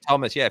talked to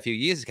Thomas, a few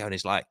years ago, and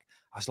he's like,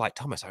 I was like,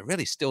 Thomas, I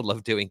really still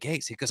love doing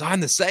gates because I'm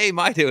the same.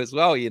 I do as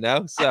well,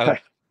 So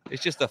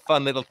It's just a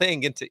fun little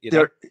thing, isn't it? You know?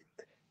 There,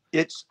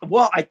 it's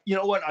well, you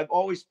know what? I've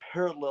always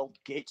paralleled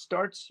gate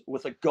starts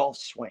with a golf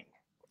swing.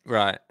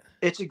 Right.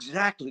 It's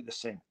exactly the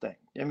same thing.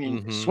 I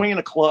mean, Mm-hmm. swinging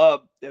a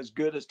club as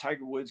good as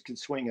Tiger Woods can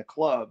swing a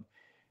club,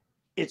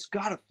 it's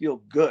got to feel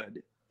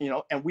good, you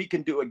know, and we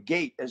can do a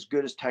gate as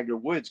good as Tiger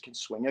Woods can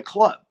swing a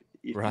club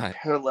if you Right.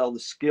 parallel the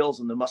skills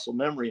and the muscle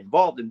memory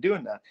involved in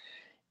doing that.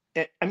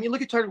 And, I mean,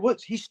 look at Tiger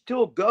Woods. He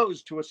still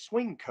goes to a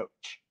swing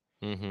coach,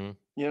 Mm-hmm.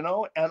 you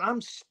know, and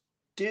I'm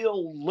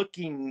still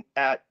looking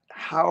at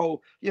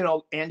how, you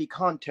know, Andy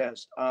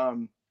Contest,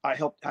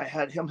 I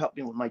had him help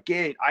me with my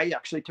gait. I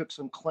actually took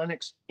some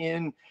clinics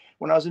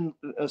when I was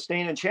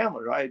staying in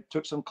Chandler. I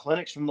took some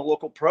clinics from the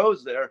local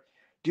pros there.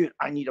 Dude,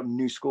 I need a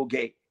new school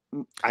gait.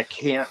 I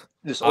can't,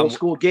 this old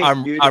school gait,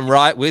 dude. I'm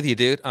right with you,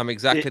 dude. I'm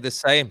exactly It, the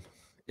same.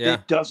 Yeah.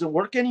 it doesn't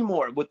work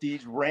anymore with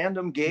these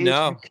random gaits. You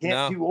No,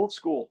 can't no, do old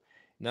school.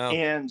 no.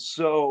 And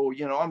so,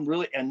 you know,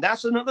 and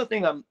that's another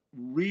thing I'm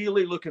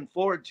really looking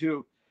forward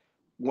to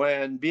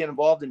when being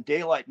involved in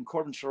Daylight and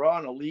Corbin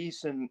Sharon,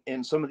 Elise,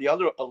 and some of the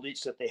other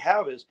elites that they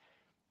have is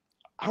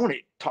I want to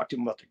talk to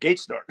them about the gate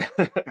start.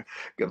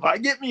 If I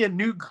get me a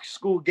new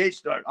school gate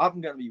start,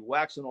 I'm going to be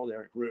waxing old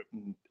Eric Root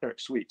and Eric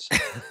Sweets.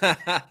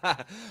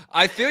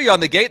 I feel you on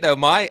the gate though.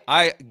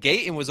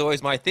 Gating was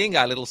always my thing.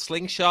 A little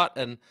slingshot,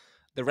 and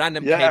the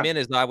random came in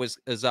as I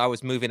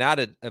was moving out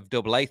of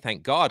double A.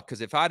 Thank God, because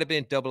if I'd have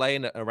been double A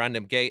in a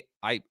random gate,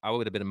 I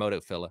would have been a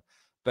moto filler.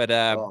 But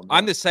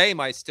I'm the same.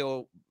 My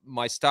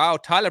style.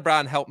 Tyler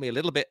Brown helped me a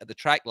little bit at the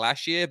track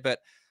last year, but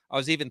I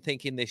was even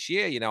thinking this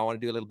year, you know, I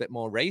want to do a little bit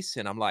more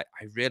racing. I'm like,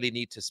 I really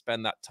need to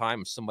spend that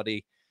time with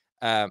somebody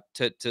to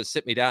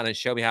sit me down and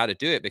show me how to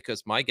do it,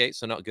 because my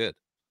gates are not good.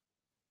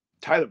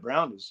 Tyler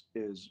Brown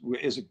is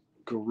a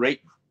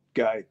great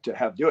guy to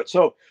have do it.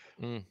 So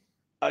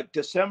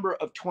December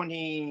of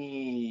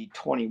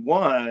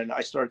 2021,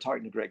 I started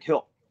talking to Greg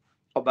Hill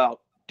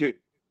about, dude,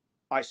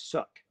 I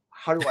suck.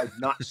 How do I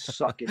not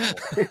suck anymore?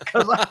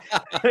 Because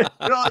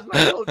you know, it's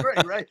my little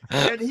Greg, right?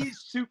 And he's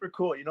super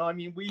cool. You know, I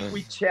mean,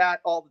 we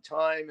chat all the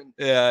time, and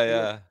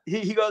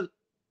he goes,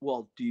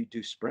 well, do you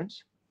do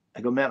sprints?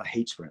 I go, man, I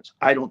hate sprints.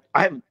 I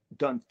haven't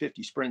done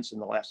 50 sprints in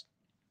the last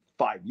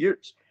 5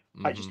 years.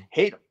 I just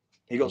hate them.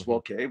 He goes, well,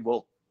 okay,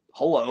 well,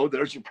 hello,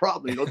 there's your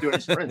problem. You don't do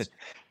any sprints.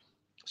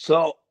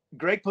 So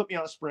Greg put me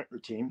on a sprint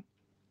routine,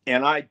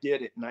 and I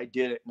did it, and I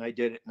did it, and I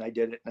did it, and I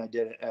did it, and I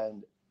did it,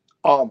 and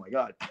oh my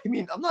God. I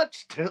mean, I'm not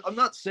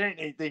saying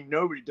anything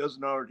nobody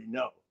doesn't already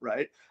know,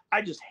 right?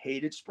 I just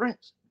hated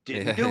sprints.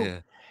 Didn't do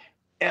it.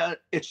 And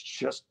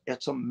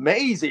it's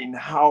amazing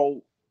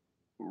how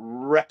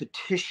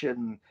repetitious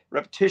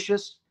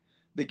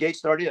the gate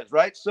start is,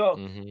 right? So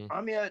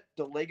I'm at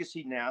the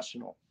Legacy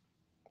National,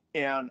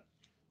 and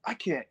I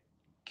can't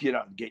get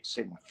on the gate to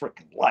save my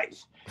freaking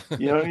life.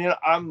 You know what I mean?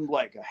 I'm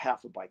like a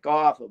half a bike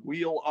off, a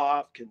wheel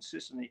off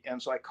consistently.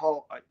 And so I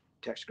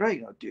text Greg,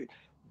 you know, dude,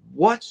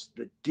 what's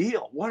the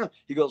deal?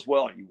 He goes,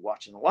 well, are you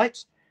watching the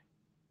lights?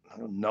 I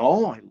go,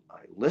 no, I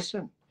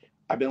listen.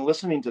 I've been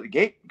listening to the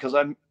gate because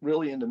I'm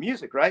really into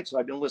music, right? So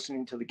I've been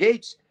listening to the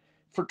gates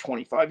for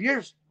 25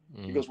 years.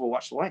 He goes, well,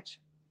 watch the lights.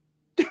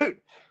 Dude,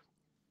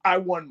 I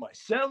won my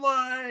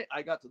semi.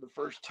 I got to the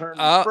first turn.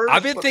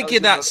 I've been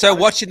thinking that. So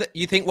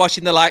you think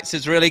watching the lights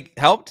has really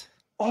helped?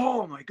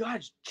 Oh my God,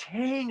 it's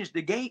changed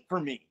the gate for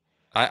me.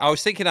 I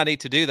was thinking I need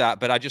to do that,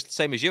 but I just,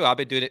 same as you, I've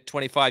been doing it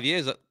 25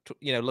 years,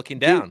 you know, looking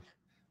down. Dude,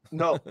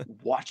 no,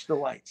 watch the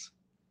lights.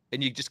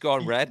 And you just go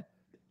on red?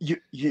 You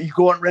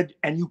go on red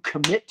and you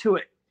commit to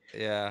it.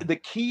 Yeah. The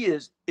key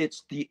is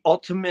it's the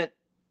ultimate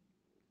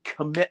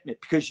commitment,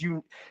 because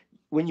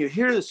when you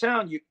hear the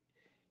sound, you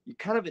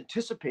kind of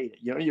anticipate it.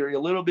 You know, you're a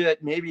little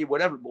bit maybe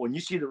whatever, but when you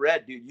see the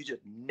red, dude, you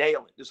just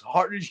nail it as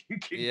hard as you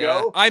can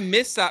go. I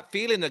miss that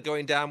feeling of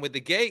going down with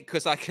the gate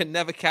because I can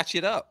never catch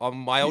it up on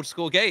my old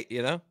school gate,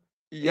 you know?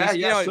 Yeah,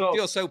 you know, it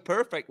feels so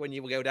perfect when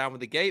you go down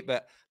with the gate,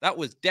 but that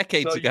was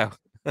decades ago.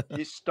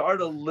 You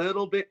start a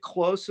little bit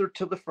closer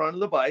to the front of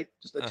the bike,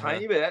 just a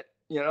tiny bit,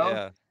 you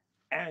know,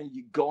 and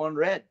you go on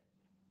red.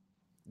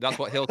 That's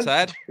what Hill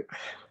said.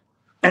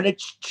 And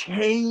it's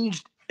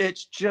changed.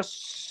 It's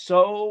just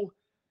so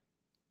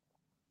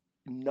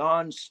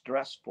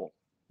non-stressful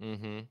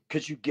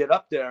because you get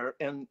up there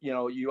and, you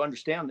know, you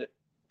understand that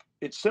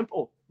it's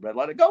simple. Red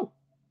light, I go.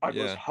 I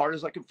go as hard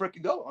as I can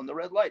freaking go on the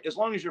red light. As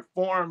long as your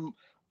form,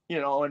 you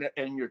know,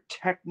 and you're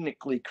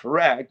technically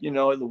correct, you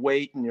know, the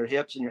weight and your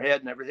hips and your head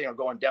and everything are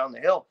going down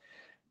the hill.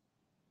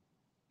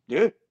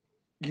 Dude,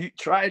 you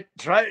try it.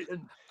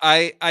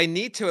 I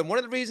need to. And one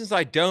of the reasons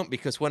I don't,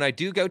 because when I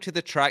do go to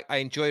the track, I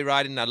enjoy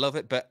riding and I love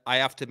it, but I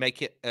have to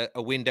make it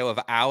a window of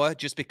an hour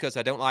just because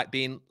I don't like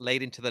being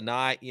late into the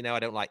night. You know,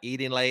 I don't like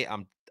eating late.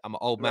 I'm an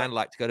old man,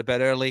 like to go to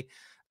bed early.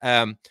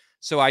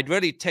 So I'd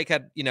really take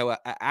an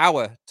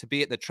hour to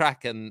be at the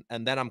track, and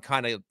then I'm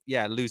kind of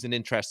losing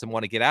interest and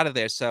want to get out of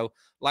there. So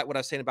like what I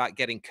was saying about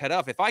getting cut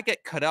off, if I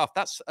get cut off,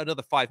 that's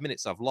another 5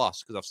 minutes I've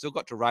lost because I've still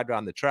got to ride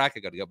around the track. I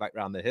got to go back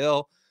around the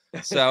hill.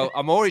 So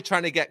I'm already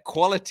trying to get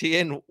quality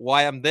in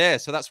while I'm there.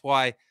 So that's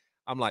why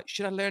I'm like,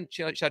 should I learn?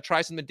 Should I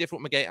try something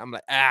different with my game? I'm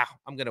like,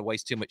 I'm going to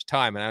waste too much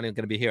time, and I'm only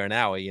going to be here an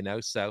hour,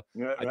 So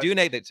Yeah, I right. do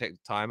need to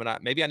take time,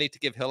 and maybe I need to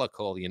give Hill a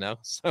call,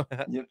 So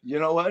You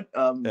know what?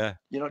 yeah,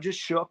 Just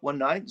show up one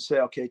night and say,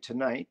 okay,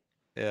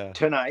 yeah,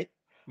 tonight,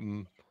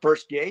 mm,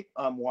 first gate,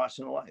 I'm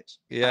watching the lights.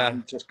 yeah,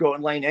 I'm just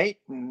going lane 8,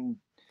 and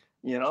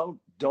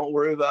don't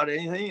worry about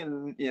anything.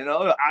 And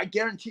I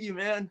guarantee you,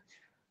 man,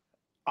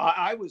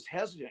 I was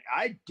hesitant.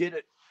 I did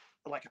it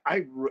like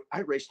I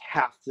raced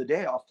half the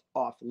day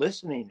off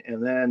listening,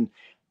 and then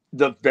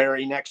the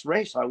very next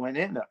race I went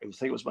in. I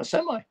think it was my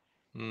semi.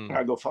 And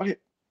I go, fuck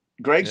it.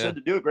 Greg yeah, said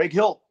to do it. Greg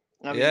Hill.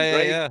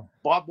 yeah,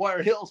 Bob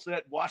Wire Hill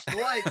said, watch the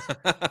lights.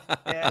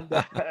 yeah.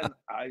 And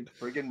I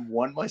friggin'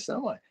 won my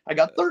semi. I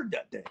got third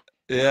that day.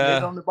 And I made it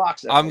Yeah. on the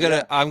box that day.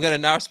 Yeah. I'm gonna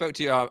now I spoke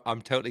to you.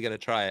 I'm totally gonna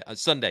try it on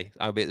Sunday.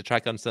 I'll be at the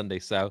track on Sunday,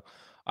 so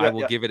I Yeah.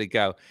 will Yeah. give it a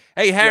go.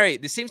 Hey Yeah. Harry,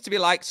 there seems to be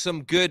like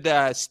some good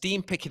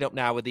steam picking up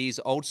now with these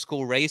old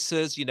school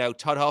racers.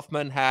 Todd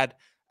Hoffman had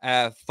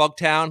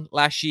Fogtown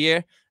last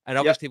year, and Yeah.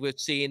 obviously we've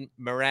seen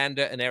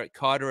Miranda and Eric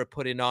Carter are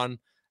putting on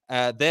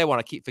their one.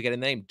 I keep forgetting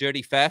the name,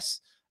 Dirty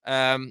Fest.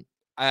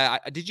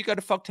 Did you go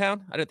to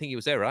Fogtown? I don't think he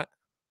was there, right?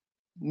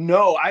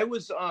 No, I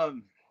was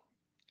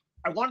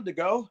I wanted to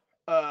go.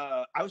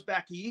 I was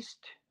back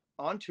east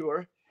on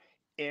tour,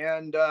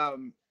 and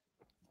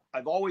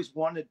I've always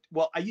wanted.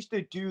 Well, I used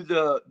to do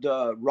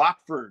the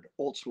Rockford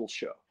Old School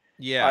show.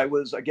 I Yeah.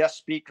 was a guest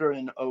speaker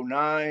in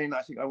 09.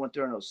 I think I went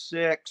there in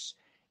 06,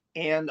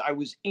 and I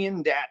was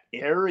in that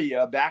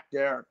area back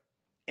there.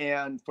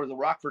 And for the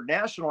Rockford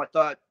National, I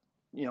thought,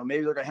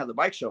 maybe they're gonna have the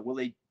bike show. Well,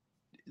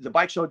 the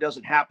bike show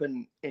doesn't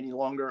happen any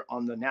longer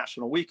on the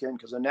national weekend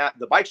because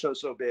the bike show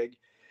is so big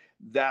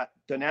that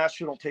the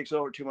national takes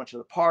over too much of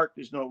the park.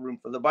 There's no room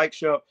for the bike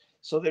show.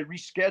 So they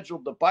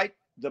rescheduled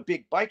the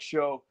big bike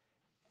show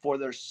for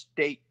their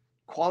state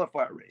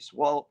qualifier race.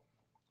 Well,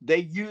 they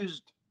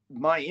used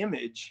my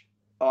image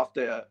off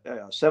the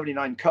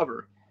 79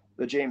 cover,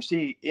 the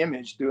JMC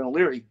image doing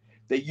Leary.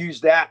 They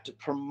used that to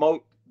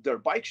promote their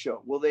bike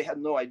show. Well, they had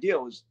no idea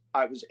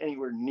I was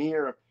anywhere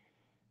near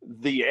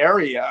the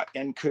area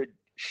and could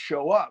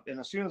show up. And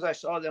as soon as I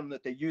saw them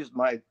that they used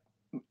my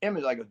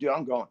image, I go, dude,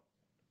 I'm going.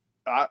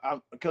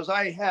 Because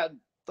I had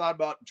thought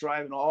about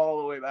driving all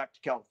the way back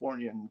to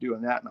California and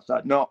doing that. And I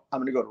thought, no, I'm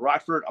going to go to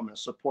Rockford. I'm going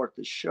to support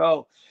this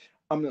show.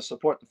 I'm going to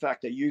support the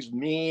fact they used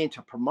me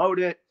to promote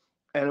it.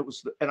 And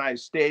I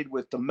stayed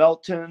with the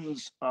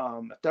Meltons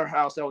at their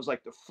house. That was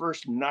like the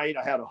first night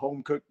I had a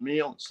home cooked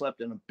meal and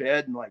slept in a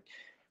bed in like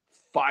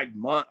 5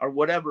 months or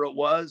whatever it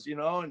was,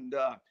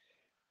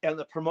 and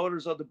the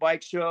promoters of the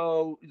bike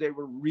show, they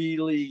were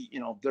really,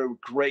 they were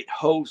great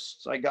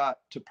hosts. I got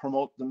to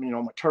promote them,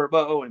 my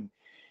turbo, and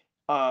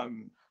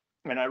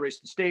I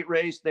raced the state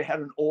race. They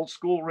had an old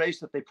school race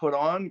that they put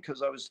on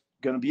because I was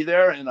going to be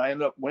there, and I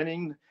ended up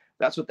winning.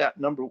 That's what that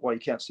number. Well, you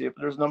can't see it,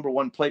 but there's number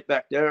 1 plate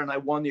back there, and I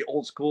won the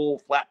old school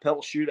flat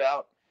pedal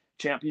shootout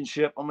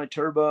championship on my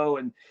turbo,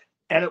 and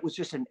it was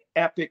just an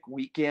epic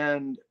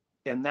weekend.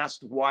 And that's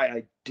why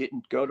I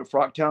didn't go to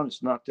Frogtown.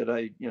 It's not that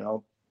I,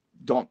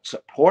 don't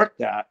support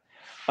that.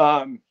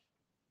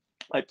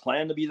 I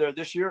plan to be there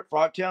this year at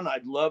Frogtown.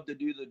 I'd love to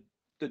do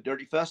the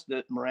Dirty Fest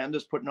that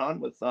Miranda's putting on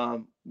with,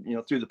 through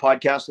the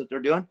podcast that they're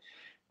doing.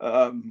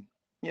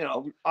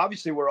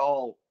 Obviously we're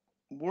all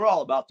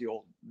about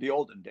the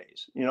olden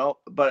days,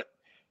 but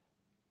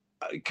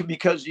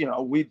because,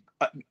 we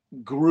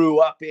grew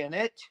up in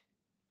it,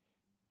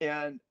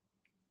 and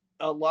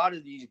a lot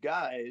of these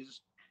guys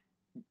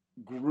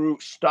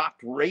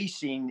stopped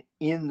racing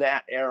in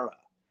that era.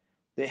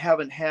 They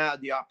haven't had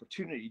the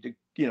opportunity to,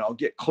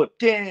 get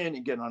clipped in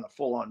and get on a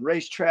full-on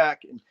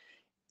racetrack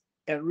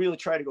and really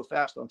try to go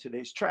fast on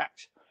today's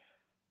tracks.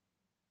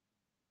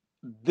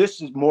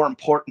 This is more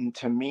important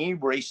to me,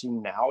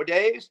 racing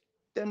nowadays,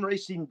 than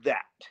racing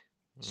that.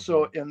 Mm-hmm.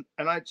 So, and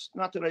it's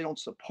not that I don't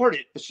support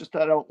it. It's just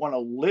that I don't want to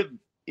live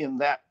in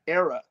that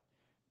era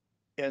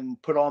and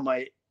put all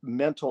my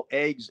mental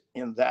eggs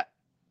in that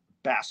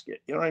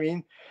basket. You know what I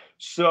mean?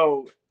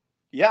 So,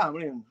 yeah, I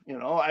mean,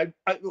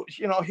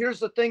 here's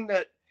the thing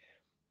that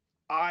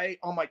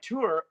on my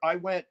tour, I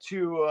went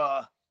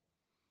to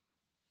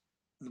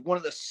one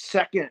of the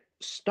second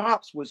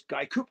stops was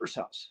Guy Cooper's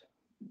house.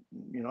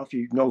 If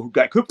you know who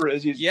Guy Cooper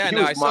is,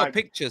 I saw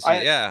pictures.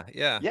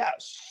 Yeah,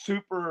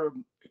 super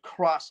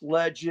cross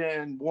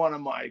legend, one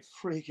of my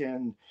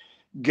freaking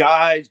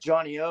guys,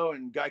 Johnny O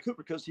and Guy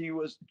Cooper, because he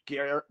was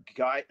Guy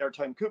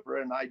Airtime Cooper,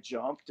 and I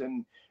jumped,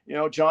 and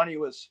Johnny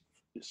was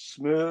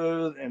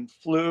smooth and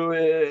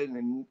fluid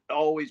and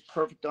always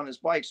perfect on his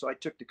bike. So I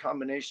took the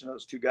combination of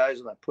those two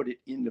guys and I put it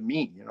into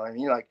me. You know what I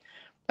mean? Like,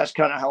 that's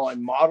kind of how I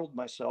modeled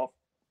myself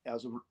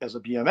as a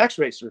BMX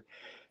racer.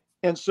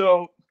 And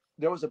so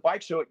there was a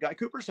bike show at Guy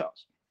Cooper's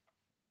house.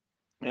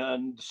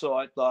 And so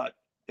I thought,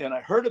 and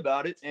I heard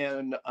about it,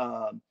 and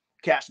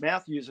Cash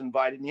Matthews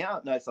invited me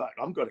out, and I thought,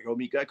 I'm going to go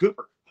meet Guy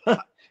Cooper.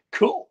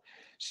 Cool.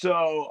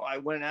 So I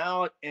went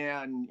out,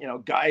 and,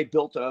 Guy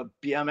built a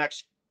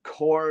BMX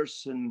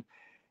course, and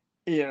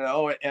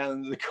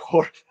and the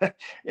course,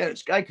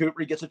 this guy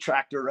Cooper, he gets a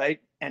tractor, right?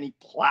 And he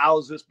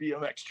plows this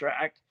BMX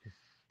track.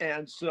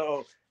 And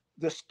so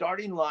the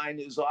starting line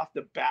is off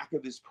the back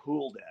of his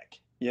pool deck.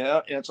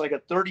 And it's like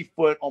a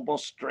 30-foot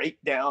almost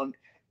straight down,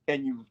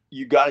 and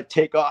you got to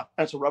take off.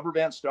 And it's a rubber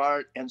band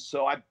start. And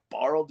so I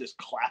borrowed this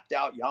clapped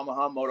out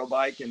Yamaha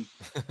motorbike,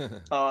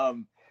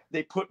 and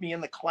they put me in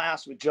the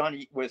class with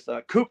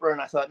Cooper,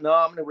 and I thought, no,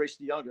 I'm going to race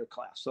the younger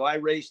class. So I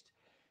raced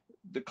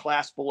the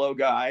class below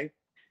guy.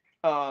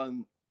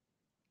 And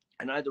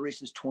I had to race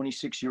this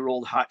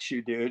 26-year-old hot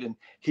shoe dude, and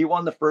he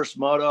won the first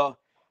moto.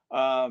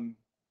 I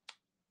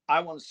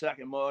won the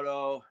second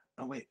moto.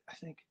 Oh wait, I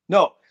think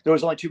no, there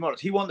was only 2 motos.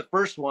 He won the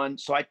first one,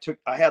 so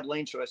I had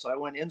lane choice. So I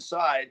went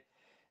inside,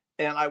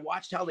 and I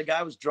watched how the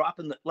guy was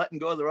letting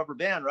go of the rubber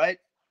band. Right,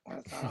 I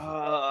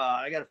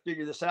thought, I got to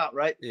figure this out.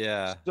 Right.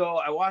 Yeah. So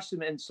I watched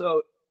him, and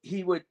so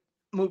he would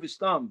move his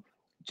thumb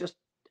just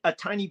a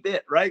tiny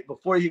bit, right,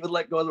 before he would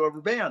let go of the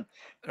rubber band.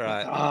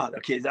 Right. Thought,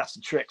 okay, that's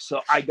the trick.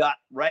 So I got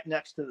right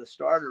next to the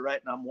starter,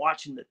 right, and I'm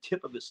watching the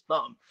tip of his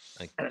thumb.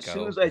 And as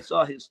soon as I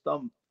saw his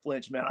thumb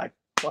flinch, man, I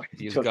fucking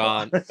He's took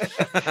gone.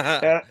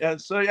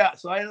 and so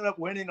I ended up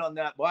winning on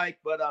that bike.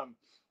 But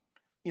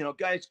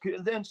guys,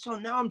 then so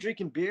now I'm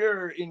drinking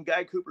beer in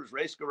Guy Cooper's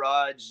race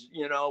garage,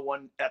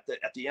 one at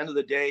the end of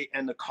the day,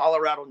 and the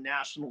Colorado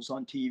Nationals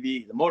on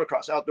TV, the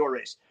motocross outdoor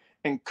race.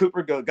 And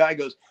Guy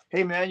goes,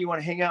 hey man, you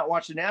want to hang out and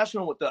watch the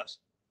National with us?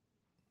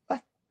 What?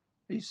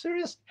 Are you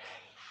serious?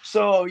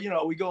 So,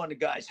 we go into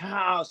Guy's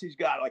house. He's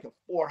got like a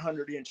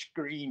 400-inch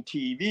screen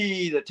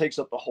TV that takes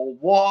up the whole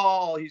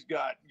wall. He's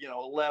got,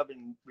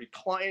 11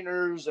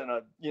 recliners and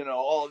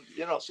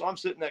so I'm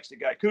sitting next to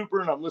Guy Cooper,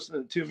 and I'm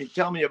listening to him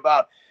tell me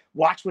about,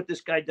 watch what this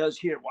guy does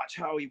here. Watch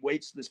how he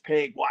weights this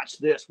peg. Watch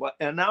this.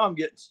 And now I'm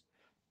getting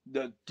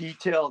the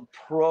detailed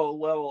pro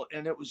level.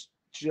 And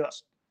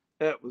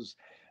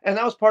and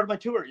that was part of my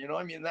tour.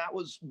 That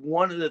was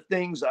one of the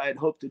things I had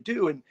hoped to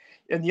do.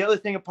 And the other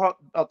thing about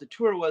the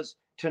tour was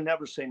to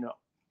never say no.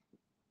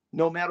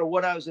 No matter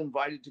what I was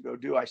invited to go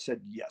do, I said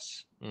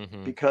yes,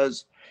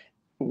 because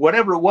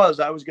whatever it was,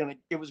 it was going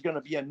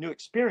to be a new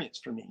experience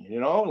for me.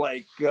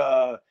 Like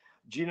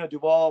Gina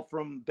Duvall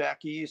from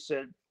back east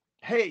said,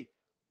 hey,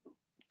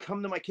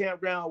 come to my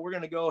campground. We're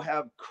going to go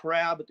have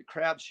crab at the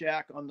Crab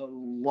Shack on the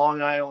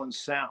Long Island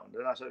Sound.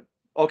 And I said,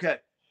 okay.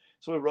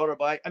 So we rode our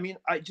bike.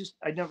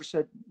 I never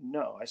said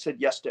no. I said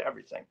yes to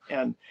everything.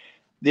 And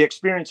the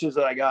experiences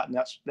that I got,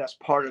 and that's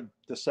part of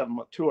the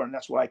 7-month tour. And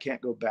that's why I can't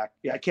go back.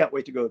 Yeah, I can't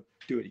wait to go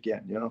do it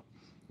again,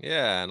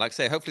 Yeah, and like I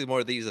say, hopefully more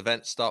of these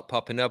events start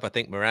popping up. I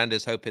think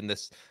Miranda's hoping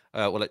this.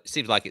 Well, it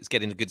seems like it's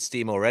getting a good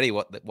steam already.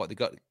 What they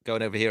got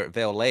going over here at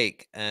Vale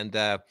Lake, and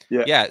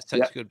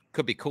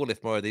could be cool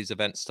if more of these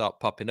events start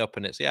popping up.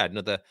 And it's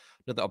another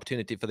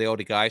opportunity for the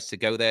older guys to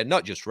go there,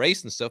 not just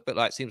race and stuff, but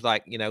it seems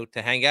like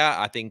to hang out.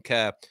 I think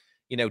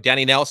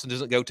Danny Nelson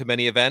doesn't go to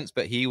many events,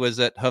 but he was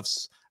at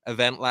Huff's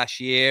event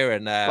last year,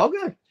 and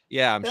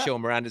I'm sure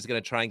Miranda's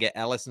going to try and get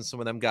Ellis and some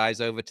of them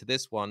guys over to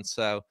this one.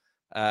 So.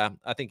 I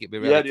think it'd be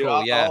really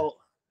cool.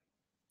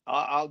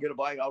 I'll get a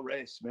bike. I'll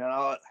race,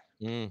 man.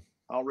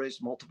 I'll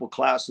race multiple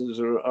classes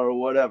or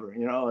whatever,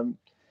 I'm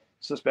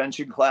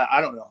suspension class.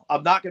 I don't know.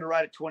 I'm not going to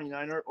ride a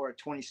 29er or a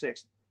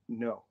 26.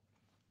 No,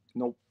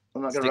 nope.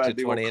 I'm not going to ride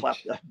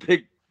a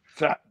big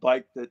fat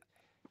bike that,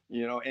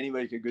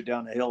 anybody could go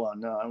down a hill on.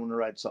 No, I want to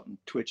ride something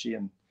twitchy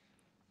and,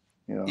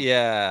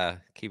 Yeah.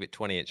 Keep it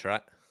 20-inch,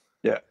 right?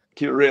 Yeah.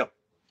 Keep it real.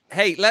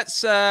 Hey,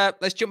 let's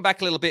jump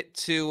back a little bit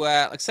to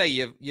like I say,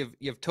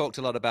 you've talked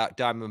a lot about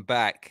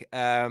Diamondback.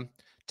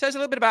 Tell us a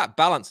little bit about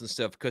balance and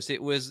stuff, because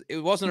it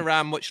wasn't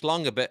around much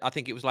longer, but I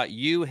think it was like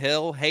you,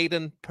 Hill,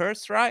 Hayden,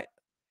 Peirce, right?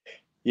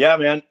 Yeah,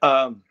 man.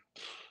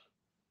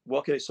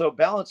 Okay, so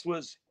balance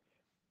was,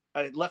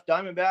 I left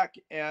Diamondback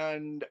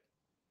and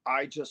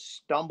I just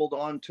stumbled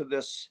onto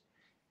this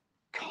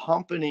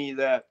company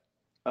that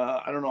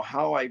I don't know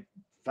how I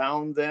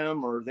found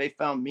them or they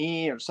found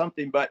me or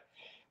something, but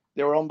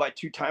they were owned by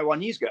 2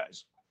 Taiwanese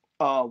guys.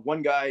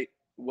 One guy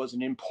was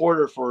an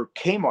importer for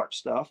Kmart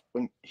stuff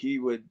when he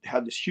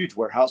had this huge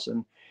warehouse.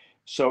 And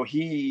so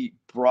he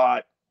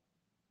brought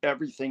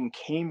everything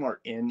Kmart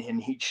in,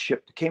 and he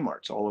shipped to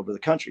Kmarts all over the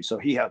country. So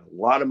he had a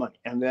lot of money.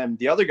 And then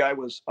the other guy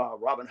was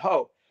Robin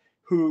Ho,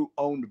 who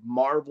owned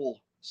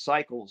Marvel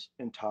Cycles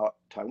in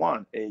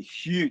Taiwan, a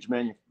huge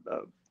mountain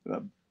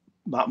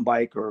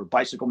bike or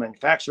bicycle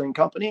manufacturing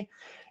company.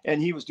 And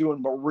he was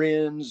doing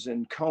Marins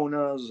and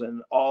Konas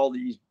and all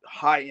these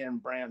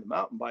high-end brand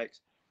mountain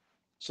bikes.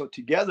 So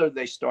together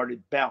they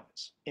started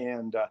Balance.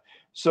 And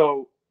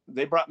so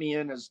they brought me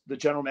in as the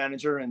general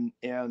manager, and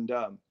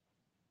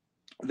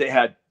they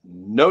had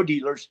no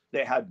dealers.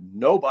 They had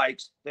no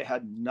bikes. They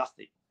had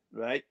nothing,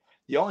 right?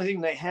 The only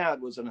thing they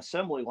had was an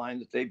assembly line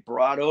that they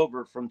brought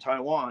over from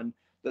Taiwan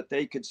that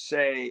they could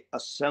say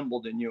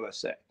assembled in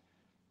USA.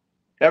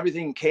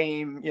 Everything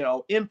came,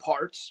 in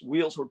parts.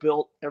 Wheels were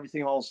built.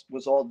 Everything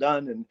was all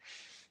done.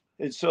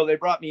 And so they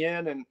brought me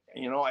in, and,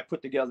 I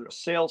put together a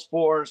sales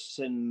force,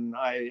 and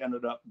I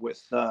ended up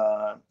with,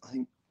 I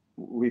think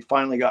we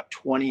finally got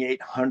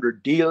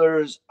 2,800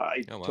 dealers.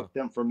 I Oh, wow. took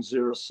them from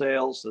 0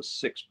 sales to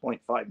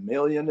 6.5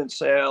 million in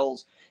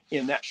sales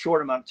in that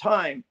short amount of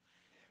time.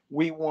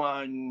 We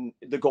won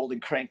the Golden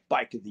Crank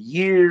Bike of the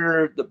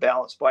Year. The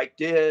Balance Bike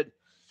did.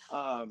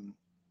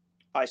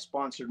 I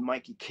sponsored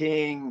Mikey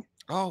King.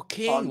 Oh,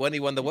 King, when he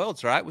won the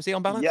Worlds, right? Was he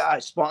on Balance? Yeah, I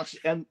sponsored,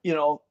 and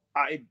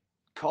I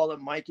called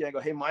him Mikey. I go,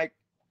 hey, Mike,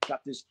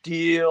 got this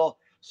deal.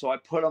 So I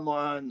put him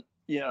on,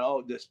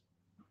 this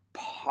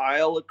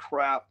pile of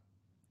crap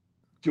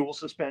dual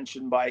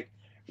suspension bike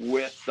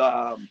with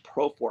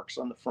Pro Forks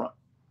on the front,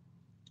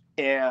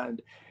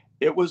 and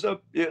it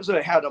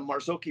had a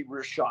Marzocchi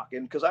rear shock,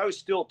 and because I was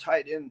still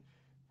tied in,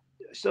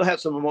 still had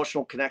some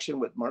emotional connection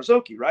with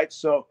Marzocchi, right?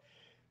 So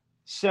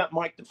sent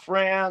Mike to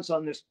France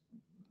on this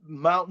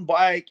mountain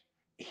bike.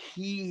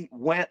 He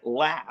went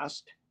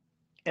last,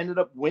 ended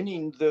up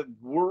winning the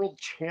world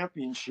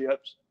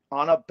championships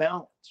on a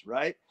balance,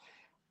 right?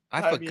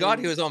 I forgot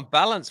he was on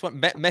Balance. What,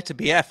 Meta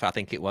BF, I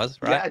think it was,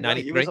 right? Yeah, no,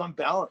 he was on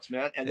Balance,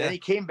 man. And then he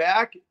came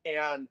back,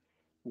 and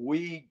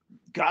we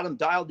got him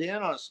dialed in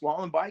on a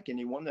slalom bike, and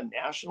he won the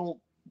national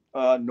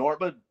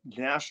Norba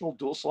National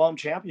Dual Slalom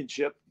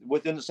Championship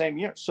within the same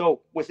year.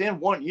 So within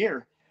 1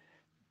 year,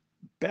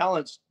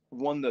 Balance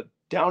won the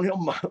downhill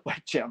mountain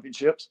bike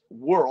championships,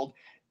 world,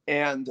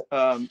 and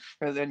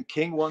then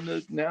King won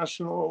the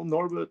national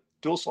Norba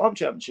Dual Slalom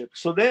Championship.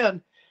 So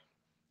then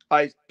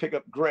I pick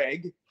up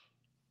Greg,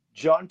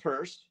 John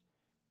Purse,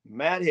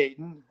 Matt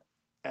Hayden,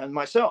 and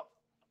myself.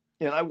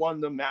 And I won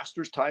the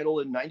Masters title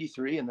in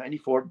 93 and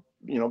 94,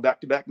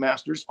 back-to-back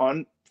Masters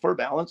for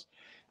Balance.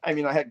 I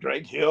mean, I had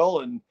Greg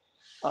Hill and,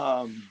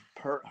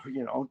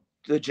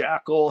 the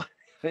Jackal,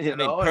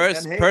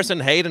 Purse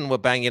and Hayden were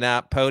banging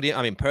out podium.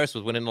 I mean, Purse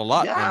was winning a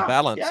lot on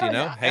Balance,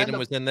 Hayden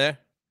was in there.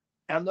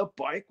 And the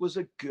bike was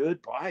a good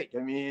bike.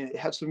 I mean, it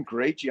had some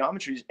great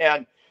geometries.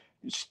 And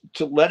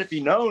to let it be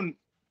known,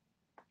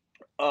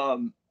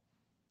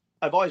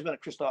 I've always been a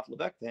Christophe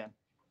Levesque fan,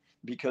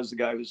 because the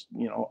guy was,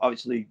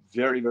 obviously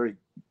very, very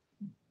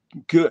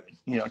good,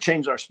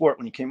 changed our sport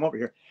when he came over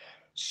here.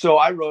 So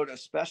I rode a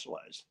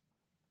Specialized,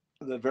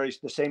 the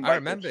same bike. I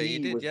remember you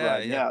did,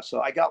 yeah.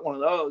 So I got one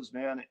of those,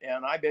 man,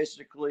 and I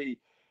basically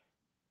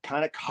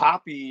kind of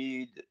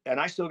copied, and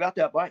I still got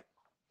that bike.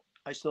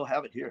 I still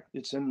have it here.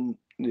 It's in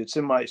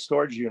my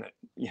storage unit,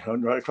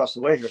 right across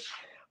the way here.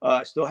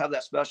 I still have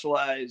that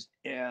Specialized,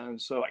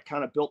 and so I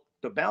kind of built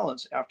the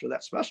Balance after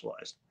that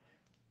Specialized,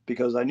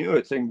 because I knew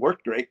the thing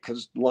worked great,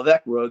 because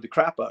Levesque rode the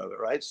crap out of it,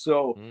 right?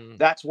 So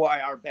that's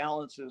why our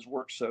balances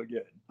work so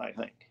good, I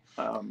think.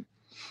 And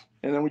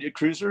then we did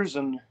cruisers,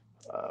 and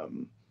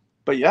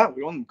but yeah,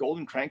 we won the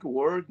Golden Crank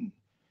Award.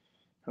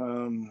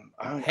 And,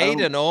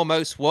 Hayden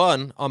almost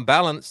won on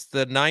Balance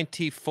the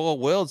 94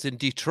 Worlds in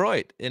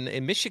Detroit,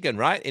 in Michigan,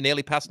 right? In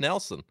nearly past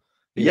Nelson.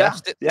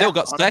 Still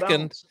got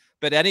second,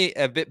 but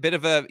a bit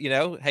of a,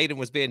 Hayden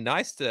was being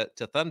nice to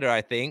Thunder,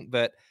 I think,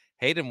 but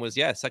Hayden was,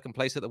 second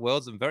place at the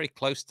Worlds and very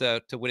close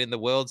to winning the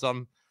Worlds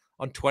on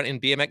 20 in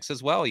BMX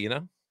as well, It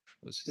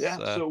was just,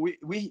 so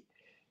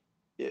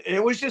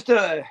it was just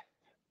it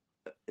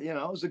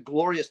was a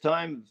glorious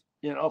time,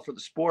 for the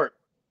sport.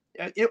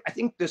 I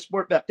think the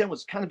sport back then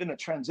was kind of in a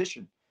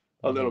transition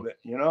a little bit,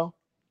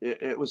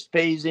 it was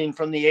phasing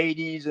from the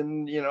 80s,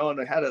 and, and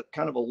it had a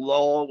kind of a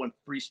lull when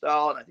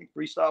freestyle, and I think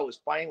freestyle was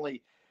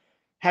finally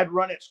had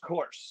run its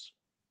course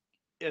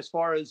as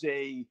far as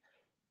a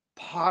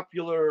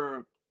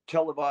popular,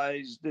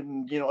 televised,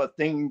 and, a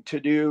thing to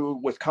do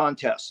with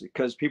contests,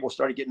 because people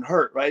started getting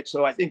hurt, right?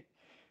 So I think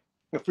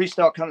the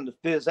freestyle kind of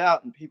fizz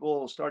out, and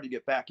people started to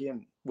get back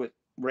in with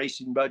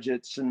racing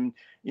budgets and,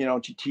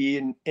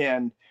 GT,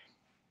 and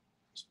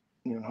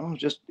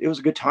just, it was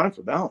a good time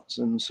for Balance.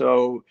 And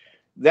so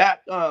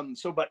that,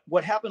 but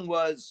what happened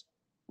was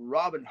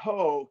Robin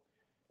Ho,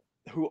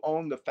 who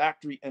owned the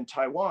factory in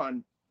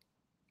Taiwan,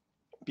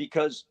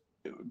 because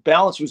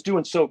Balance was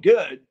doing so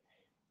good,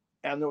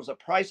 and there was a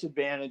price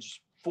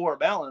advantage for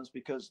Balance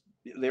because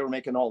they were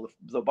making all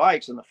the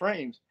bikes and the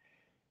frames.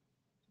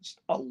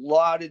 A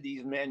lot of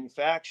these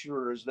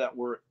manufacturers that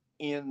were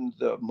in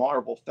the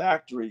Marble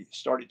factory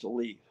started to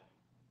leave.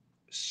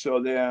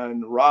 So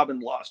then Robin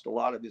lost a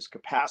lot of his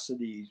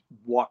capacity,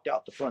 walked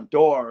out the front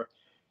door,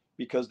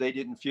 because they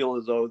didn't feel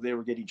as though they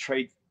were getting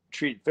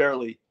treated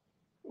fairly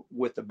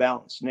with the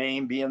Balance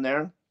name being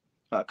there,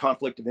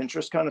 conflict of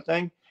interest kind of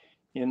thing.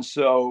 And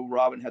so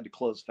Robin had to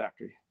close the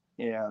factory.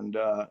 And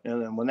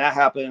then when that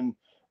happened,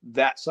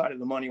 that side of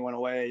the money went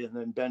away. And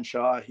then Ben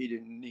Shaw, he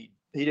didn't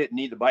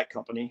need the bike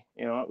company.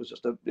 It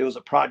was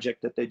a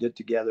project that they did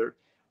together.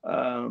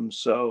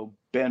 So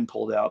Ben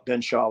pulled out.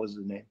 Ben Shaw was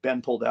the name.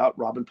 Ben pulled out.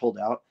 Robin pulled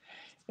out,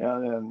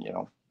 and then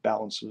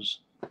Balance was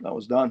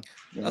done.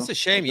 That's a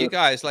shame. You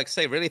guys, like I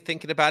say, really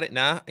thinking about it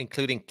now,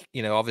 including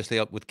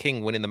obviously with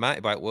King winning the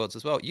mountain bike Worlds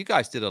as well. You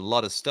guys did a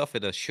lot of stuff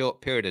in a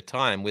short period of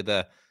time with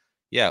a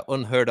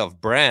unheard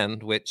of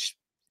brand, which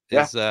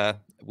is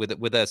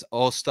with us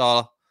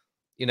all-star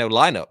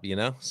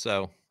lineup.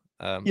 So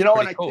and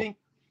I think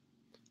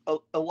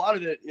a lot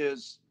of it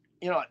is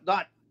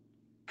not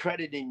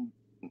crediting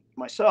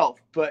myself,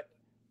 but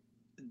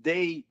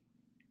they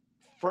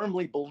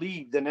firmly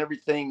believed in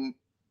everything.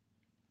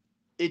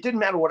 It didn't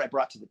matter what I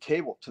brought to the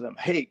table to them.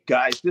 Hey,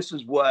 guys, this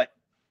is what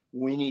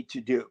we need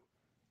to do.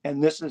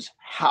 And this is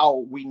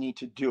how we need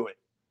to do it.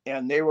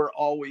 And they were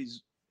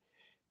always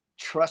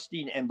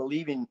trusting and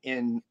believing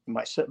in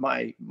my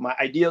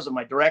ideas and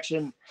my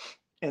direction.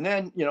 And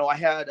then, I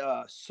had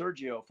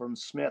Sergio from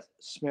Smith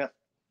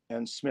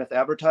and Smith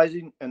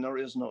Advertising, and there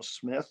is no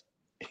Smith.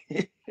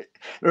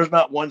 There's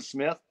not one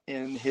Smith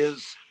in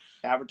his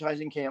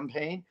advertising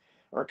campaign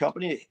or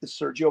company. It's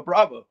Sergio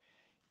Bravo.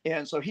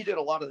 And so he did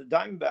a lot of the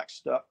Diamondback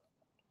stuff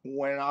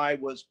when I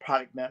was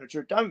product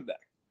manager at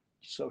Diamondback.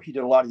 So he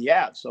did a lot of the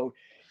ads. So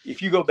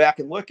if you go back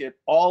and look at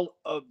all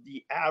of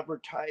the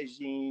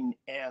advertising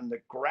and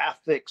the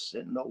graphics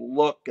and the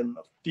look and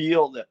the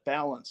feel that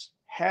Balance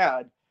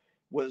had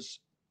was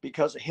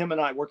because of him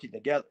and I working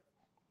together.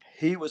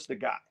 He was the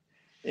guy.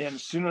 And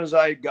as soon as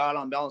I got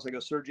on Balance, I go,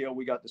 Sergio,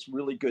 we got this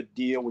really good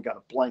deal. We got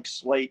a blank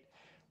slate.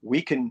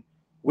 We can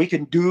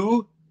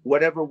do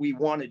whatever we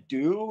want to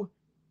do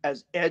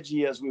as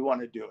edgy as we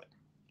want to do it.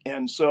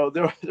 And so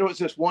there was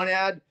this one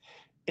ad,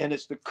 and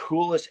it's the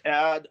coolest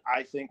ad.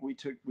 I think we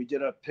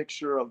did a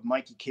picture of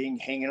Mikey King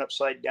hanging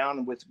upside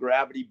down with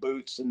gravity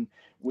boots, and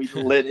we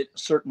lit it a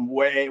certain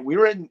way. We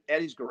were in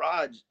Eddie's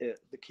garage, the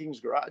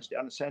King's garage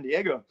down in San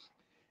Diego.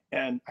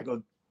 And I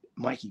go,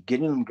 Mikey,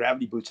 get in them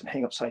gravity boots and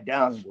hang upside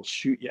down, and we'll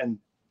shoot you. And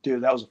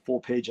dude, that was a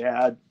full page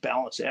ad,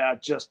 Balance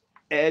ad, just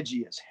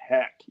edgy as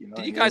heck.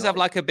 Did you guys have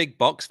like a big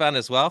box fan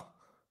as well?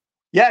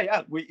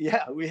 Yeah. We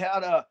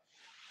had a,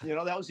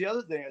 that was the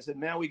other thing. I said,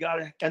 man, we got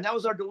to, and that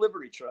was our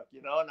delivery truck,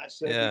 and I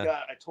said,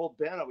 I told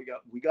Ben,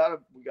 we got to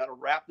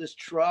wrap this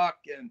truck.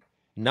 And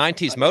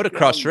 90s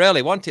motocross,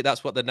 really, wasn't it?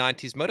 That's what the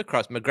 90s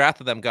motocross, McGrath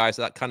of them guys,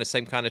 that kind of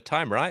same kind of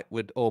time, right?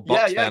 With all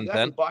box fans exactly.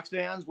 then. Box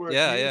fans were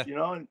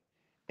huge,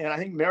 and I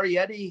think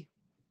Marietti,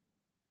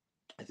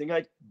 I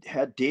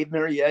had Dave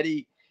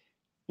Marietti,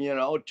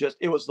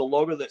 it was the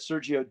logo that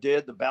Sergio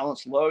did, the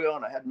Balance logo.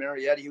 And I had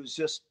Marietti. He was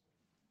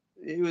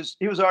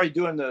already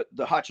doing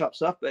the hot shop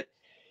stuff, but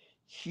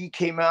he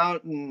came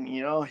out and,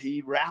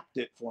 he wrapped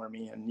it for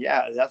me. And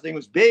yeah, that thing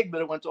was big, but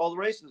it went to all the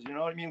races. You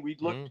know what I mean? We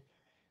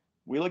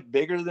looked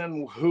bigger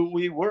than who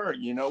we were.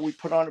 We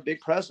put on a big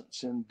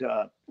presence. And,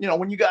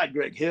 when you got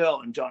Greg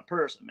Hill and John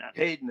Purse and Matt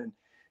Hayden and,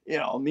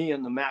 me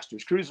in the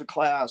Masters Cruiser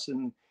class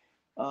and,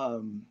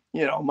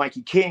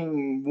 Mikey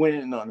King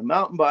winning on a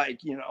mountain bike,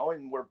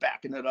 and we're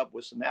backing it up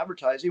with some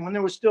advertising when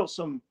there was still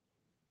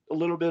a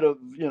little bit of,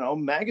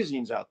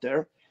 magazines out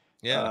there.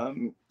 Yeah.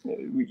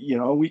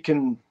 We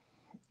can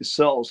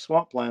sell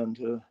swampland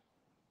to.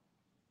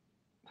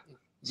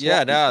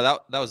 Yeah, no,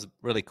 that was a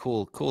really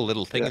cool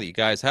little thing that you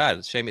guys had.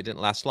 It's a shame it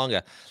didn't last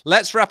longer.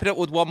 Let's wrap it up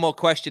with one more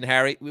question,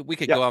 Harry. We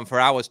could go on for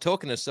hours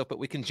talking and stuff, but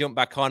we can jump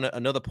back on at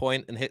another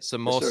point and hit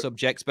some more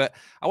subjects. But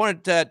I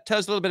wanted to tell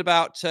us a little bit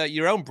about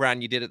your own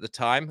brand you did at the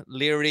time,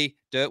 Leary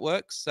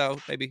Dirtworks. So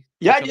maybe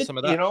I did some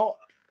of that.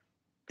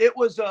 It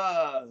was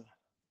a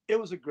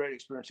great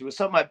experience. It was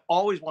something I've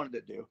always wanted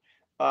to do.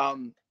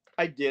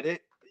 I did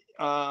it. It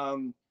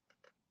was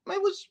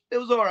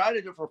all right. I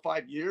did it for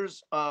 5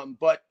 years.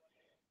 But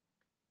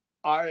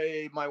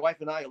my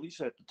wife and I,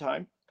 Elisa at the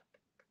time,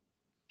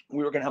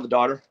 we were going to have a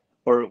daughter,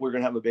 or we were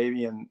going to have a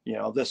baby. And,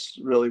 this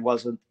really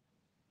wasn't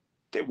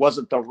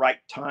the right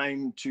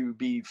time to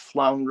be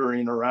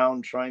floundering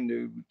around trying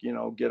to,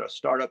 get a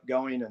startup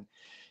going.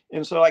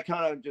 And so I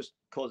kind of just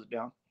closed it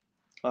down.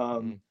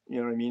 You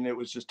know what I mean? It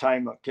was just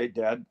time. Okay,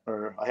 dad,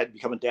 or I had to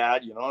become a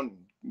dad, and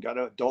got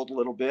to adult a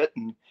little bit.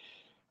 And,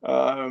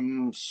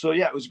 so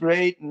yeah, it was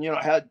great. And,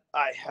 I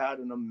had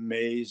an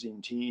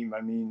amazing team.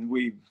 I mean,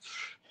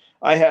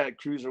 I had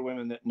cruiser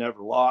women that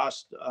never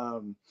lost.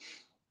 Clint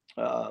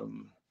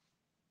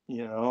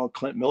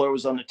Miller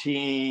was on the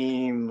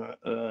team.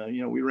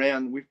 We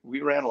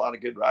ran a lot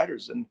of good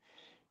riders, and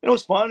it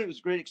was fun. It was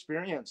a great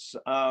experience.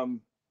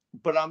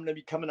 But I'm going to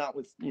be coming out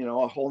with,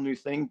 a whole new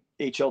thing,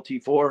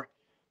 HLT4.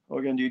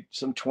 We're going to do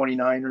some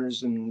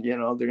 29ers, and, they're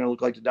going to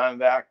look like the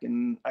Diamondback.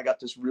 And I got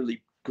this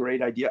really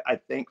great idea, I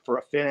think, for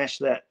a finish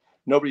that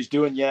nobody's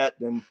doing yet.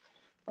 And,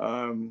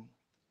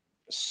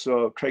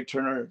 so Craig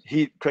Turner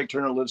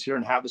lives here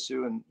in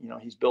Havasu, and,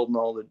 he's building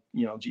all the,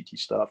 GT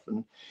stuff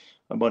and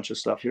a bunch of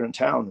stuff here in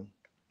town.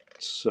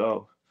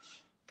 So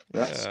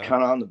that's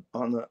kind of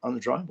on the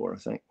drawing board, I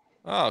think.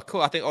 Oh,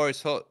 cool. I think I always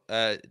thought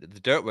the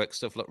Dirtwork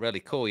stuff looked really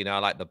cool. I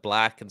like the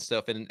black and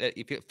stuff. And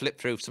if you flip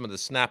through some of the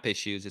snap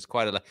issues, it's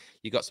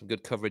you got some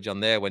good coverage on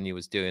there when you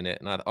was doing it.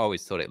 And I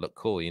always thought it looked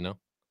cool,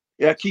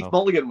 Yeah, Keith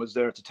Mulligan was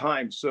there at the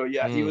time. So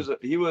yeah, he was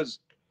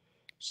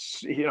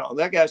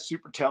that guy's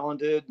super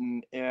talented,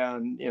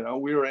 and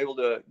we were able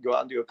to go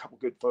out and do a couple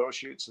good photo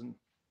shoots and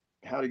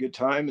had a good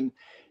time. And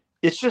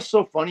it's just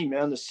so funny,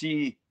 man, to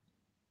see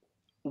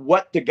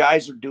what the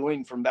guys are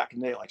doing from back in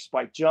the day, like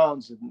Spike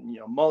Jones and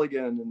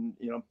Mulligan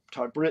and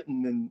Todd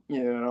Britton and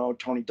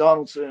Tony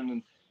Donaldson,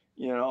 and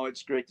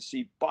it's great to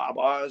see Bob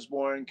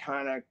Osborne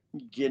kind of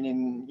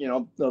getting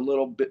a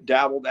little bit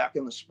dabble back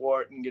in the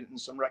sport and getting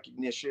some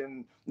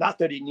recognition. Not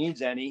that he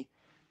needs any,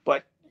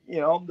 but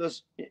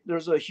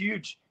there's a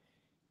huge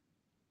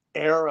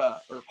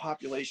era or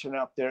population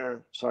out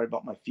there, sorry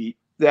about my feet,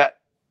 that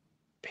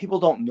people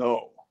don't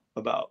know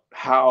about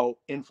how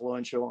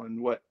influential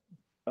and what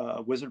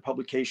Wizard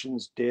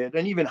Publications did,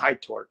 and even High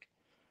Torque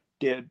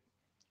did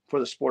for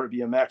the sport of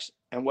BMX,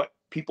 and what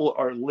people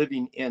are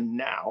living in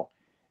now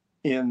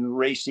in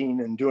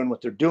racing and doing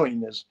what they're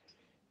doing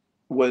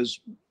was,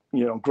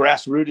 you know,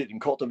 grassrooted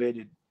and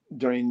cultivated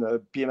during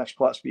the BMX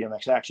Plus,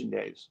 BMX Action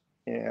days.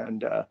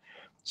 And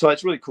so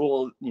it's really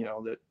cool, you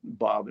know, that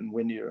Bob and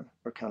Wendy are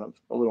kind of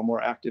a little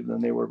more active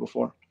than they were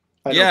before.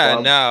 Yeah,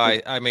 no,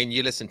 I mean,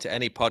 you listen to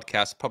any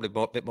podcast, probably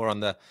a bit more on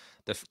the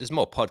there's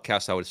more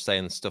podcasts, I would say,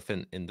 and stuff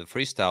in the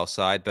freestyle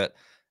side, but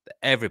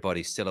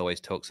everybody still always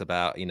talks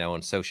about, you know,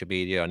 on social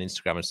media, on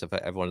Instagram and stuff,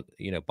 everyone,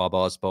 you know, Bob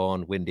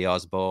Osborne, Wendy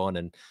Osborne,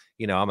 and,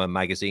 you know, I'm a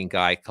magazine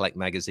guy, collect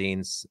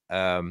magazines.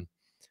 And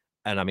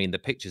I mean, the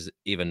pictures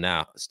even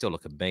now still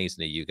look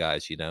amazing to you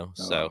guys, you know,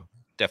 so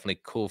definitely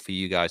cool for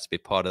you guys to be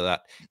part of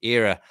that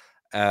era.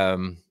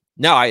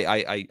 No,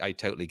 I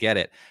totally get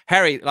it.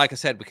 Harry, like I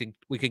said,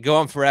 we could go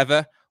on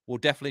forever. We'll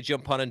definitely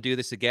jump on and do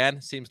this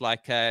again. Seems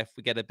like if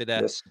we get a bit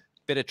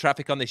of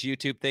traffic on this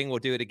YouTube thing, we'll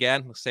do it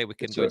again. We'll say we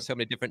can go in so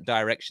many different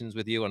directions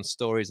with you on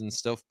stories and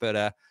stuff. But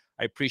I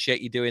appreciate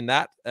you doing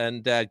that.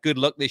 And good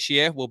luck this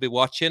year. We'll be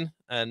watching.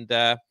 And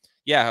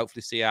yeah,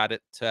 hopefully see you out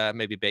at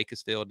maybe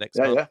Bakersfield next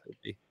month. Yeah.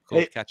 It'd be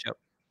cool to catch up.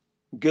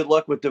 Good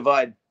luck with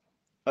Divide.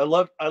 I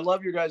love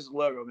your guys'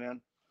 logo, man.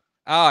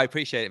 Oh, I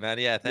appreciate it, man.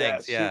 Yeah,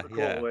 thanks. Yeah, super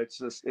cool.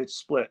 It's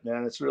split,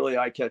 man. It's really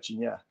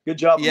eye-catching. Yeah, good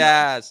job.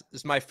 Yeah,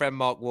 it's my friend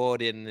Mark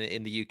Ward in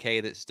the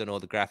UK that's done all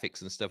the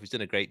graphics and stuff. He's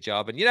done a great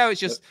job, and you know, it's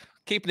just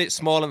keeping it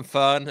small and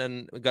fun.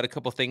 And we've got a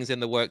couple of things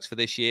in the works for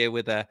this year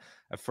with a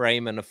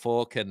frame and a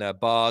fork and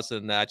bars,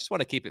 and I just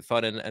want to keep it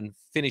fun and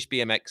finish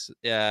BMX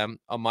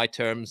on my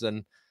terms,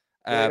 and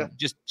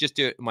just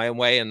do it my own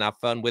way and have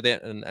fun with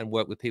it, and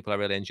work with people I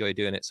really enjoy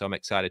doing it. So I'm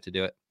excited to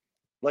do it.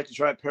 I'd like to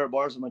try a pair of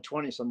bars on my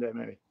 20 someday,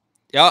 maybe.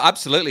 Yeah,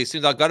 absolutely. As soon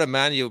as I got them,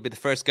 man, you'll be the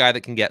first guy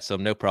that can get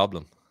some. No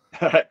problem.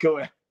 All right, go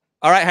ahead.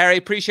 All right, Harry.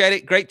 Appreciate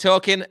it. Great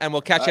talking, and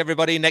we'll catch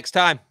everybody next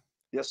time.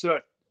 Yes,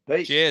 sir.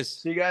 Peace. Cheers.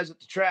 See you guys at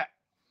the track.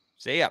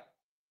 See ya.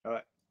 All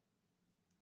right.